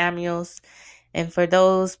Kevin Samuels. And for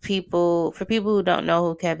people who don't know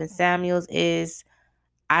who Kevin Samuels is,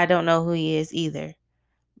 I don't know who he is either.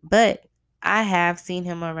 But I have seen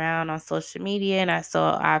him around on social media, and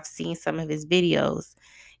I've seen some of his videos.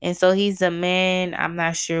 And so he's a man, I'm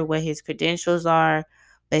not sure what his credentials are,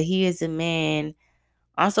 but he is a man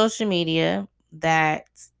on social media that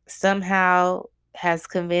somehow has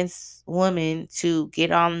convinced women to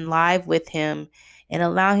get on live with him and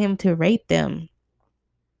allow him to rate them.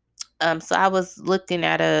 So I was looking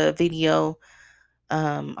at a video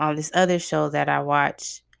on this other show that I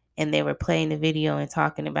watched, and they were playing the video and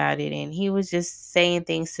talking about it, and he was just saying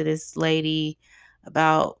things to this lady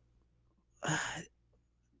about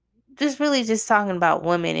just really just talking about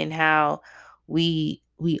women, and how we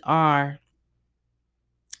are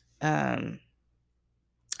um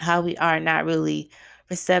how we are not really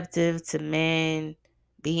receptive to men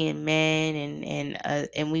being men,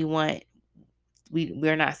 and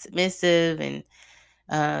we're not submissive, and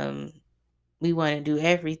um we want to do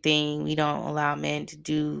everything. We don't allow men to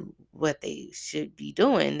do what they should be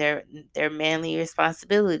doing, their manly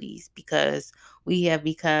responsibilities, because we have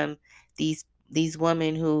become these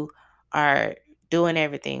women who are doing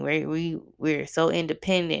everything. We're so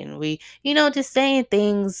independent. We, just saying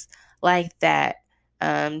things like that.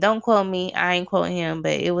 Don't quote me. I ain't quoting him,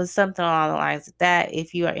 but it was something along the lines of that.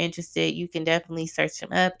 If you are interested, you can definitely search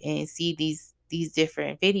him up and see these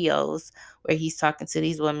different videos where he's talking to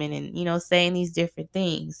these women, and saying these different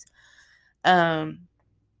things.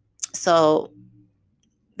 So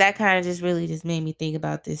that kind of just really just made me think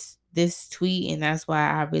about this tweet, and that's why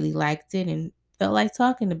I really liked it and felt like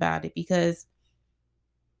talking about it, because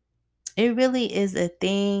it really is a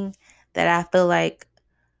thing that I feel like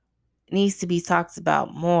needs to be talked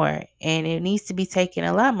about more, and it needs to be taken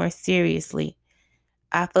a lot more seriously.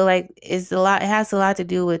 I feel like it has a lot to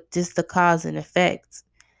do with just the cause and effect.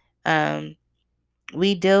 um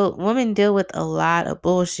Women deal with a lot of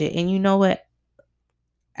bullshit. And you know what?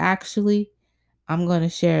 Actually, I'm going to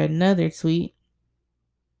share another tweet.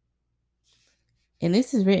 And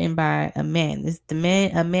this is written by a man.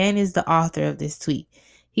 A man is the author of this tweet.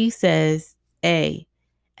 He says, "A,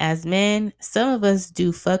 as men, some of us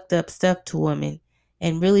do fucked up stuff to women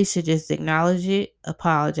and really should just acknowledge it,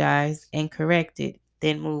 apologize, and correct it,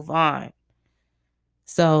 then move on."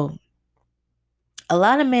 So, a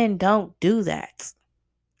lot of men don't do that.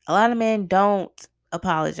 A lot of men don't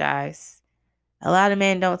apologize. A lot of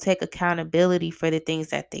men don't take accountability for the things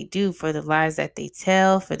that they do, for the lies that they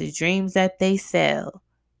tell, for the dreams that they sell.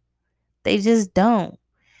 They just don't.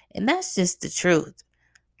 And that's just the truth.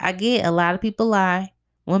 I get a lot of people lie.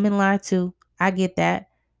 Women lie too. I get that.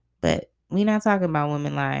 But we're not talking about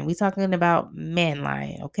women lying. We're talking about men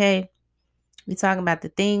lying, okay? We're talking about the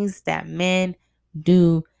things that men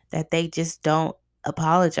do that they just don't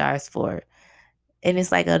apologize for. And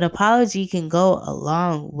it's like an apology can go a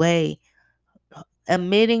long way.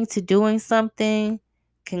 Admitting to doing something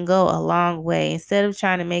can go a long way. Instead of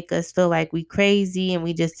trying to make us feel like we crazy and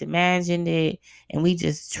we just imagined it and we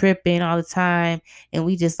just tripping all the time and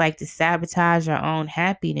we just like to sabotage our own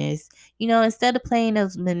happiness. Instead of playing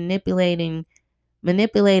those manipulative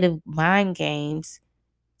mind games,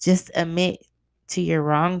 just admit to your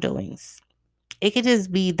wrongdoings. It could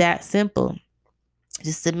just be that simple.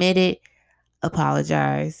 Just admit it,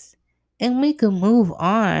 apologize, and we could move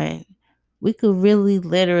on. We could really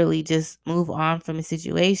literally just move on from a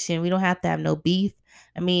situation. We don't have to have no beef.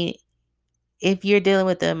 I mean, if you're dealing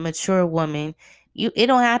with a mature woman, it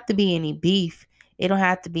don't have to be any beef. It don't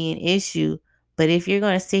have to be an issue. But if you're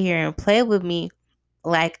going to sit here and play with me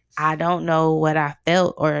like I don't know what I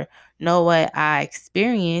felt or know what I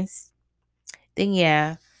experienced, then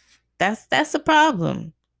yeah, that's a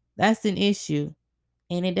problem. That's an issue.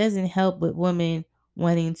 And it doesn't help with women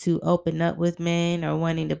wanting to open up with men or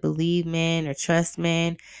wanting to believe men or trust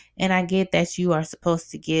men. And I get that you are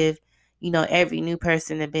supposed to give, every new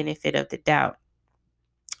person the benefit of the doubt.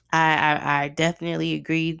 I definitely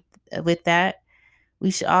agree with that.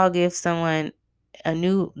 We should all give someone the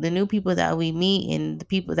new people that we meet and the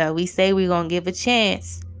people that we say we're going to give a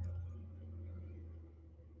chance.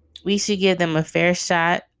 We should give them a fair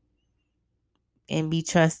shot and be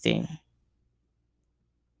trusting.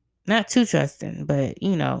 Not too trusting, but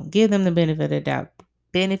give them the benefit of the doubt.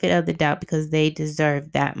 Benefit of the doubt because they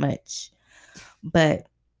deserve that much. But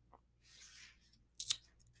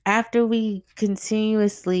after we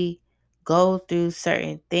continuously go through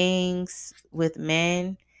certain things with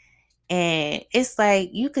men, and it's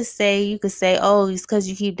like you could say, oh, it's because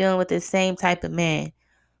you keep dealing with the same type of man.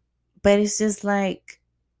 But it's just like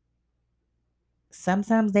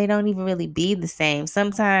sometimes they don't even really be the same.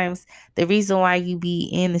 Sometimes the reason why you be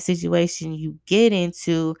in the situation you get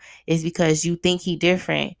into is because you think he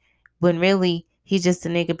different when really he's just a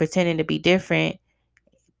nigga pretending to be different.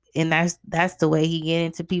 And that's the way he get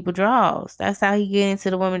into people draws. That's how he get into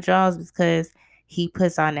the woman draws, because he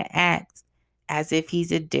puts on the act as if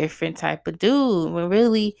he's a different type of dude when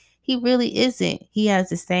really he really isn't. He has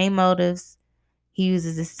the same motives. He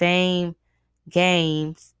uses the same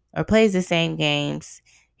games or plays the same games.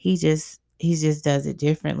 He just does it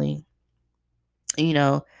differently. You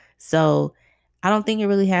know. So I don't think it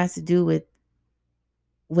really has to do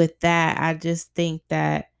with that. I just think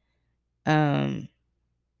that um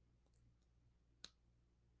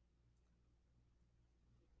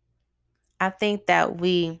I think that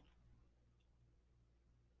we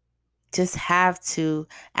just have to,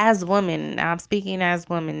 as women, I'm speaking as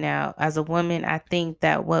women now, as a woman, I think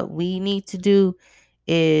that what we need to do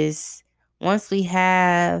is once we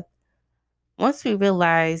have once we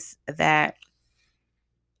realize that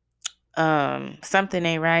something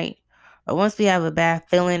ain't right, or once we have a bad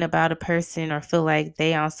feeling about a person or feel like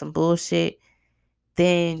they on some bullshit,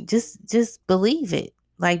 then just believe it.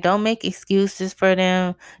 Like, don't make excuses for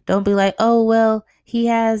them. Don't be like, oh well, he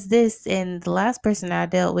has this and the last person I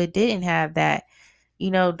dealt with didn't have that.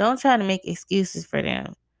 Don't try to make excuses for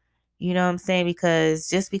them. You know what I'm saying? Because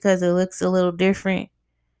just because it looks a little different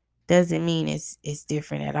doesn't mean it's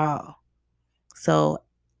different at all. So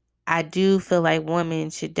I do feel like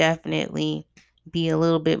women should definitely be a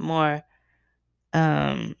little bit more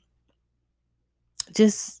um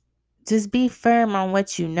just just be firm on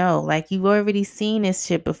what you know. Like, you've already seen this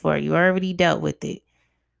shit before. You already dealt with it.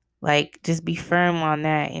 Like, just be firm on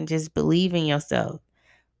that and just believe in yourself.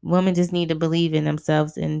 Women just need to believe in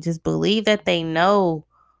themselves and just believe that they know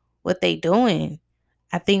what they doing.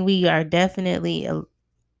 I think we are definitely a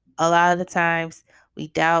lot of the times we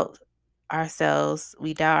doubt ourselves,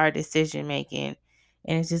 we doubt our decision making.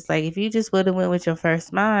 And it's just like, if you just would have went with your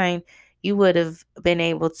first mind, you would have been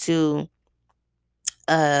able to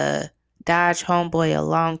uh dodge homeboy a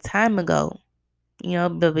long time ago.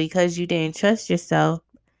 But because you didn't trust yourself,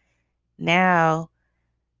 now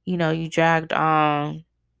you dragged on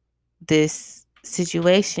this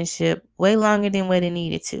situationship way longer than what it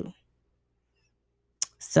needed to.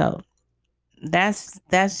 So that's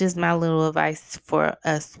just my little advice for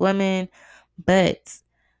us women. But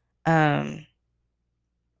um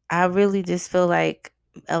I really just feel like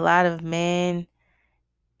a lot of men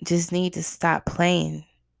just need to stop playing.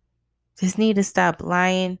 Just need to stop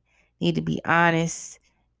lying, need to be honest,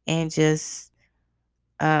 and just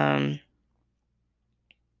um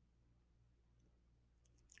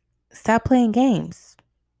stop playing games.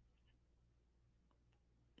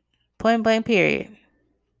 Point blank period.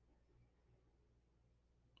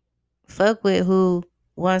 Fuck with who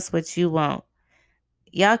wants what you want.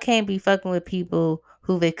 Y'all can't be fucking with people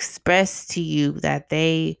who've expressed to you that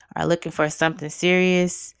they are looking for something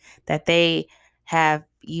serious, that they have,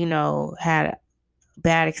 had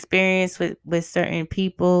bad experience with certain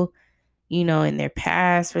people, in their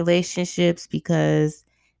past relationships because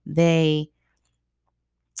they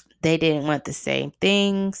they didn't want the same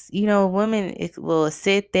things. Women will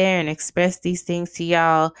sit there and express these things to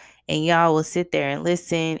y'all, and y'all will sit there and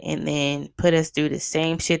listen and then put us through the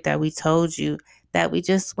same shit that we told you that we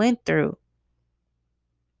just went through.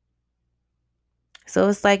 So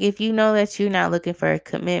it's like, if you know that you're not looking for a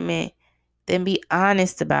commitment, then be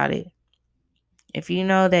honest about it. If you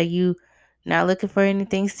know that you not looking for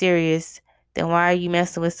anything serious, then why are you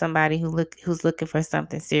messing with somebody who's looking for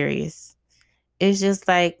something serious? It's just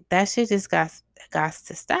like that shit just got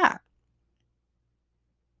to stop.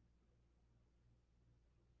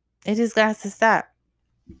 It just got to stop.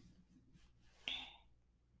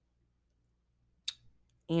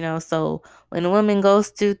 So when a woman goes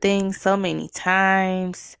through things so many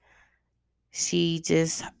times, she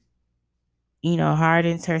just,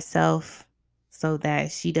 hardens herself so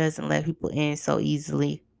that she doesn't let people in so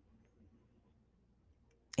easily.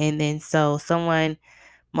 And then so someone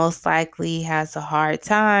most likely has a hard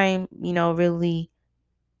time, really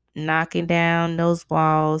knocking down those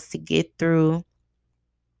walls to get through,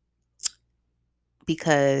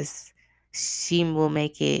 because she will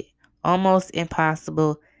make it almost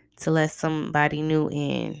impossible to let somebody new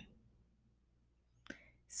in.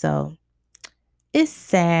 So it's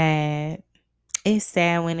sad. It's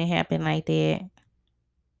sad when it happened like that.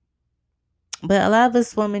 But a lot of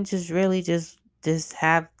us women just really just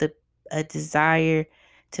have a desire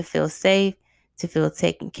to feel safe, to feel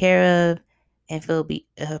taken care of, and feel be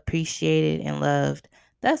appreciated and loved.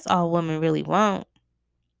 That's all women really want.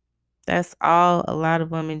 That's all a lot of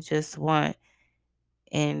women just want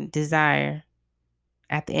and desire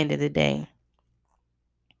at the end of the day.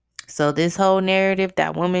 So this whole narrative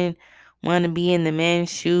that women want to be in the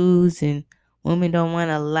man's shoes and women don't want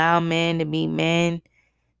to allow men to be men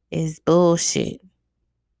is bullshit.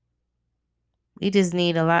 We just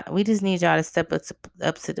need y'all to step up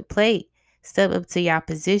to the plate. Step up to y'all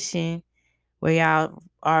position where y'all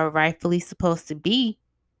are rightfully supposed to be,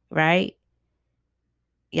 right?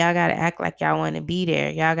 Y'all got to act like y'all want to be there.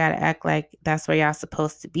 Y'all got to act like that's where y'all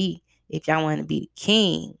supposed to be. If y'all want to be the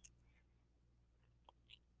king,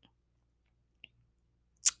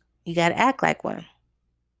 you got to act like one.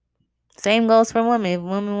 Same goes for women. If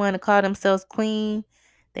women want to call themselves queen,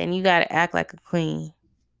 then you got to act like a queen.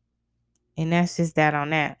 And that's just that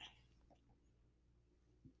on that.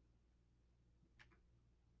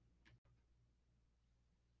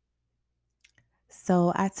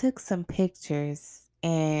 So I took some pictures,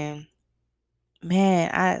 and man,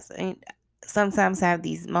 I sometimes have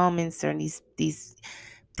these moments or these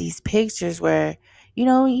pictures where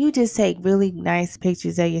you just take really nice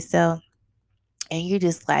pictures of yourself, and you're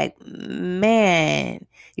just like, man,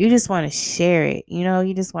 you just want to share it.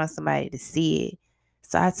 You just want somebody to see it.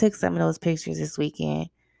 So I took some of those pictures this weekend,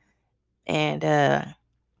 and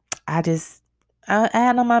I just I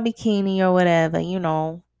had on my bikini or whatever,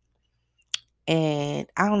 and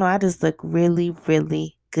I don't know, I just look really,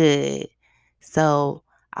 really good. So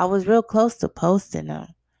I was real close to posting them,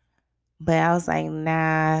 but I was like,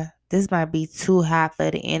 nah, this might be too hot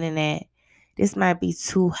for the internet. This might be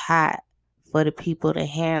too hot for the people to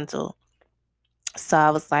handle. So I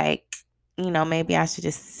was like, maybe I should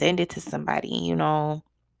just send it to somebody.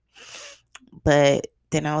 But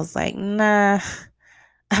then I was like, nah,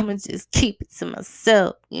 I'm going to just keep it to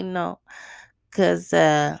myself, because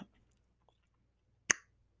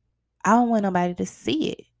I don't want nobody to see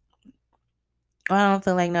it. I don't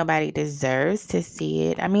feel like nobody deserves to see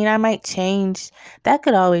it. I mean, I might change. That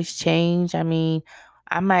could always change. I mean,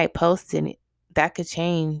 I might post it. That could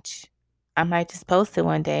change. I might just post it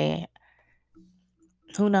one day.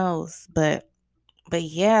 Who knows? But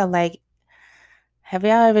yeah, like, have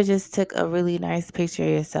y'all ever just took a really nice picture of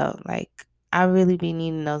yourself? Like, I really be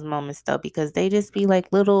needing those moments though, because they just be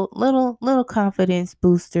like little confidence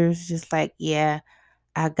boosters. Just like, yeah,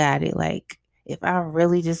 I got it. Like, if I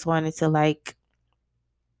really just wanted to, like,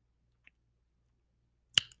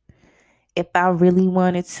 if I really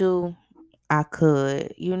wanted to, I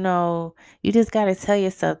could. You just got to tell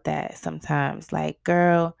yourself that sometimes. Like,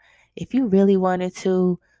 girl, if you really wanted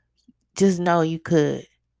to, just know you could.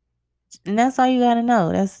 And that's all you got to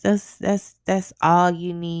know. That's all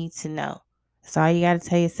you need to know. That's all you got to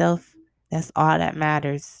tell yourself. That's all that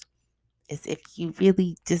matters. Is if you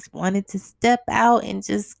really just wanted to step out and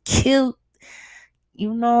just kill,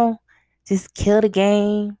 you know, just kill the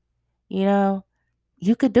game, you know,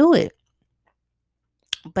 you could do it.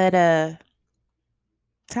 But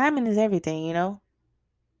timing is everything, you know?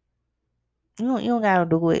 You don't gotta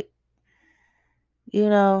do it. You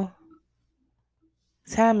know,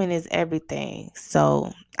 timing is everything.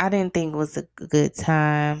 So I didn't think it was a good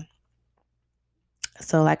time.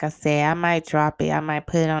 So like I said, I might drop it. I might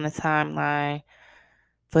put it on a timeline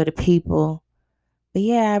for the people. But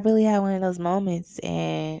yeah, I really had one of those moments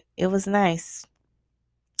and it was nice.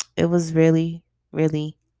 It was really,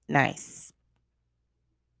 really nice.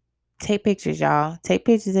 Take pictures, y'all. Take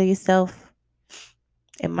pictures of yourself.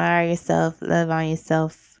 Admire yourself. Love on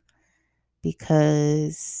yourself.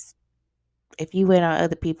 Because if you wait on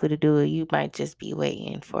other people to do it, you might just be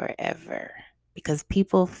waiting forever. Because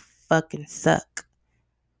people fucking suck.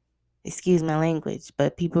 Excuse my language,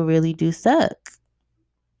 but people really do suck.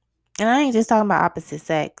 And I ain't just talking about opposite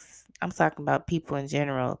sex. I'm talking about people in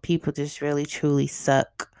general. People just really truly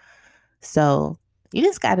suck. So you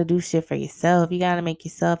just got to do shit for yourself. You got to make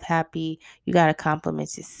yourself happy. You got to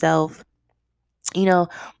compliment yourself. You know,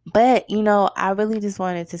 but I really just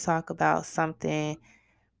wanted to talk about something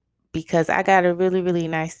because I got a really, really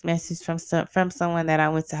nice message from someone that I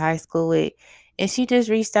went to high school with, and she just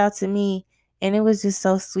reached out to me, and it was just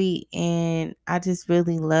so sweet. And I just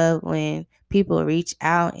really love when people reach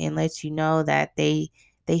out and let you know that they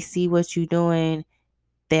see what you're doing,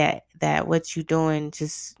 that what you're doing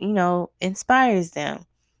just inspires them.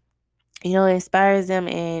 It inspires them,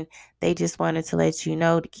 and they just wanted to let you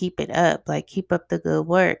know to keep it up, like keep up the good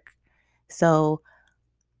work. So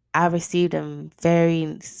I received a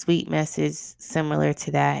very sweet message similar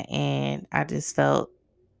to that, and I just felt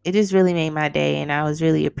it just really made my day, and I was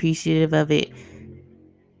really appreciative of it.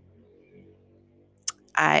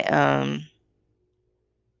 I um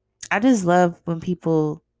I just love when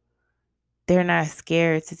people they're not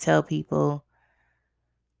scared to tell people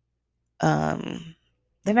um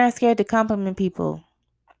they're not scared to compliment people,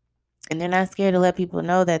 and they're not scared to let people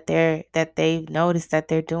know that they've noticed that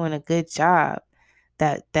they're doing a good job,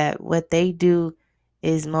 that what they do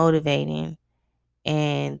is motivating,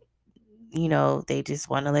 and they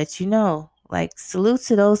just want to let you know. Like, salute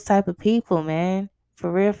to those type of people, man.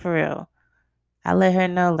 For real, for real. I let her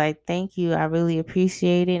know, like, thank you. I really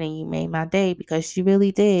appreciate it. And you made my day because she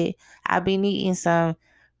really did. I be needing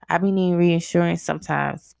reassurance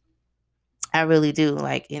sometimes. I really do.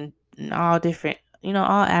 Like, in all different, all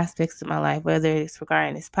aspects of my life, whether it's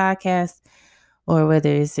regarding this podcast or whether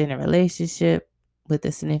it's in a relationship with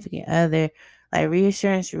a significant other. Like,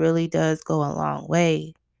 reassurance really does go a long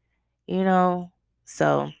way, you know?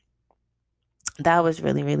 So, that was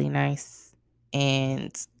really, really nice.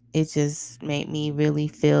 And it just made me really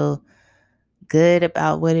feel good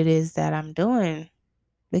about what it is that I'm doing.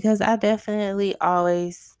 Because I definitely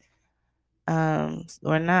always,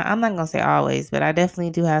 or not, I'm not going to say always, but I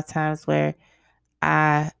definitely do have times where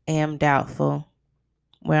I am doubtful,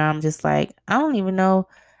 where I'm just like, I don't even know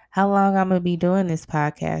how long I'm going to be doing this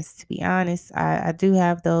podcast. To be honest, I do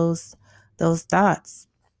have those thoughts.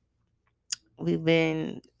 We've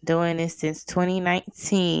been doing this since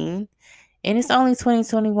 2019. And it's only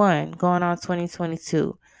 2021 going on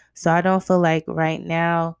 2022. So I don't feel like right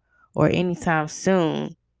now or anytime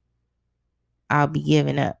soon I'll be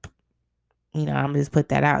giving up. I'm just put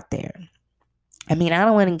that out there. I mean, I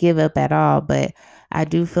don't want to give up at all, but I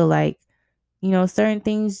do feel like, certain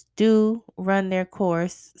things do run their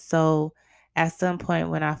course. So at some point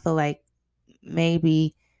when I feel like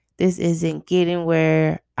maybe this isn't getting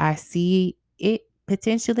where I see it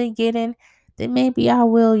potentially getting, then maybe I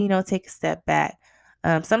will, take a step back.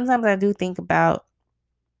 Sometimes I do think about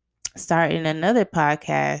starting another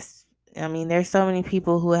podcast. I mean, there's so many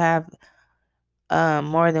people who have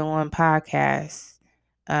more than one podcast,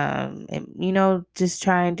 and just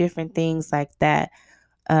trying different things like that.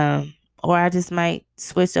 Or I just might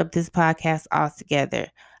switch up this podcast altogether.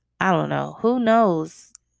 I don't know. Who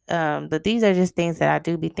knows? But these are just things that I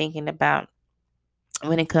do be thinking about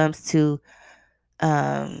when it comes to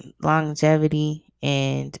longevity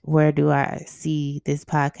and where do I see this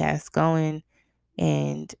podcast going.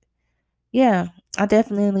 And yeah, I'll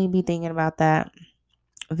definitely be thinking about that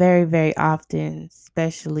very, very often,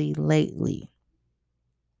 especially lately.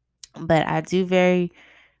 But I do very,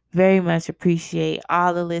 very much appreciate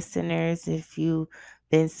all the listeners. If you've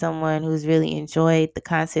been someone who's really enjoyed the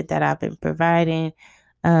content that I've been providing.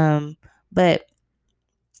 But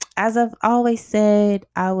as I've always said,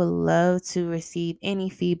 I would love to receive any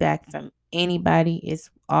feedback from anybody. It's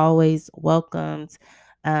always welcomed.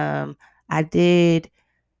 I did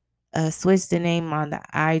switch the name on the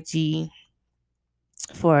IG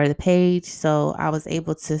for the page, so I was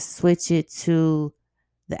able to switch it to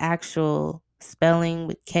the actual spelling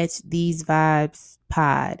with Catch These Vibes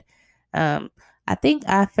Pod. I think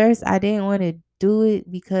at first I didn't want to do it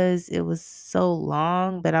because it was so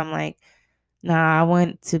long, but I'm like, nah, I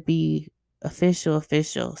want to be official.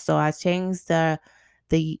 So I changed the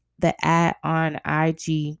ad on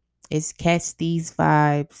IG. It's Catch These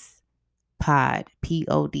Vibes Pod,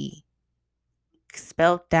 POD,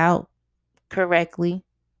 spelled out correctly.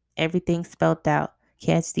 Everything spelled out.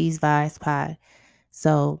 Catch These Vibes Pod.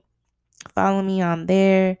 So follow me on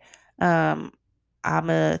there. Um, I'm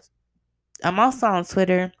a I'm also on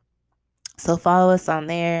Twitter, so follow us on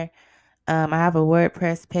there. I have a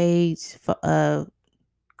WordPress page.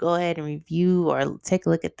 Go ahead and review or take a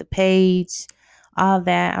look at the page. All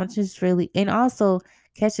that. I'm just really, and also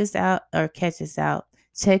catch us out.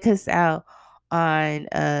 Check us out on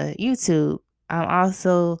YouTube. I'm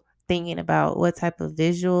also thinking about what type of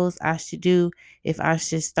visuals I should do, if I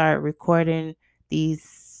should start recording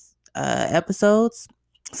these episodes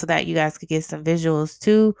so that you guys could get some visuals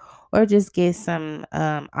too, or just get some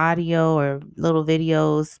audio or little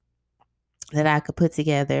videos that I could put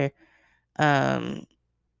together um,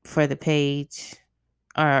 for the page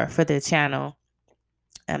or for the channel.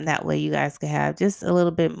 That way you guys could have just a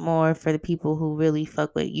little bit more for the people who really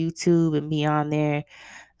fuck with YouTube and be on there.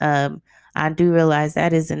 Um, I do realize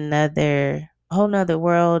that is another whole nother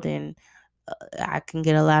world, and I can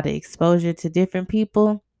get a lot of exposure to different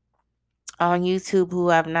people on YouTube who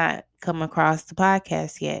have not come across the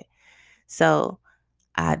podcast yet. So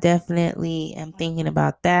I definitely am thinking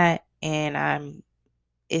about that, and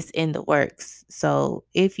it's in the works. So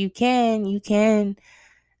if you can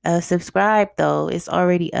subscribe though. It's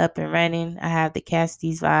already up and running. I have the Catch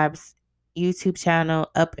These Vibes YouTube channel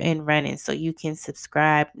up and running, so you can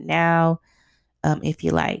subscribe now if you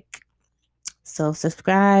like. So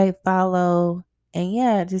subscribe, follow, and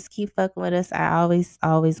yeah, just keep fucking with us. I always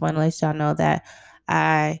want to let y'all know that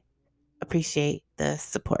I appreciate the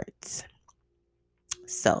support.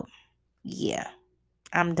 So yeah,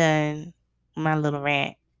 I'm done my little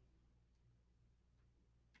rant.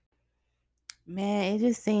 Man, it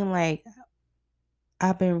just seemed like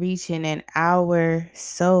I've been reaching an hour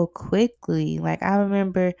so quickly. Like I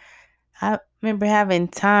remember having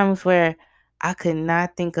times where I could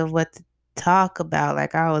not think of what to talk about.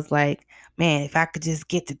 Like I was like, man, if I could just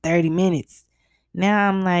get to 30 minutes. Now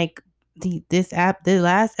I'm like, the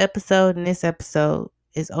last episode and this episode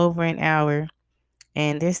is over an hour.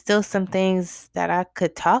 And there's still some things that I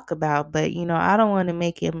could talk about, but I don't want to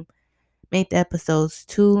make the episodes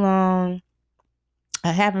too long.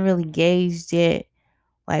 I haven't really gauged yet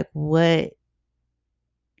like what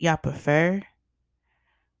y'all prefer.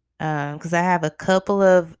 Because I have a couple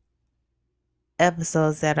of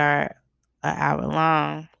episodes that are an hour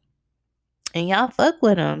long, and y'all fuck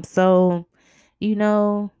with them. So, you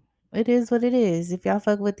know, it is what it is. If y'all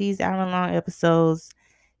fuck with these hour long episodes,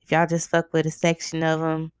 if y'all just fuck with a section of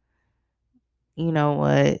them, you know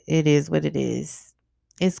what? It is what it is.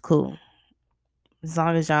 It's cool. As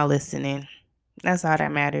long as y'all listening. That's all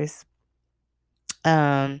that matters.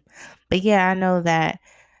 Um, but yeah, I know that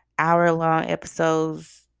hour long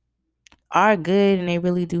episodes are good and they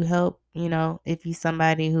really do help, if you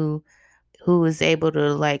somebody who is able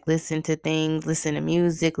to like listen to things, listen to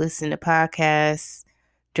music, listen to podcasts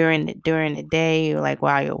during the day, or like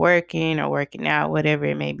while you're working or working out, whatever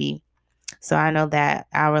it may be. So I know that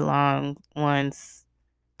hour long ones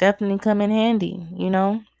definitely come in handy.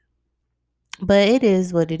 But it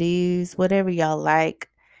is what it is. Whatever y'all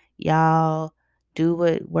like, y'all do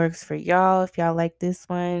what works for y'all. If y'all like this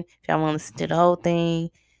one, if y'all want to listen to the whole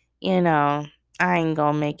thing, you know, I ain't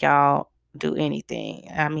gonna make y'all do anything.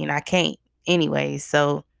 I mean, I can't anyway.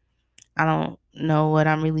 So I don't know what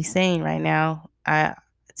I'm really saying right now. I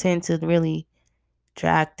tend to really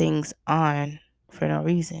drag things on for no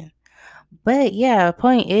reason. But yeah,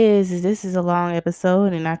 point is this is a long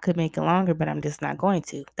episode and I could make it longer, but I'm just not going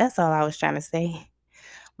to. That's all I was trying to say.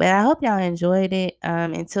 But I hope y'all enjoyed it.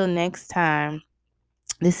 Until next time,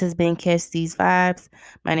 this has been Catch These Vibes.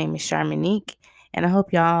 My name is Charmonique, and I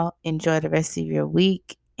hope y'all enjoy the rest of your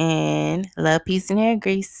week. And love, peace, and hair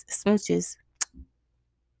grease. Smooches.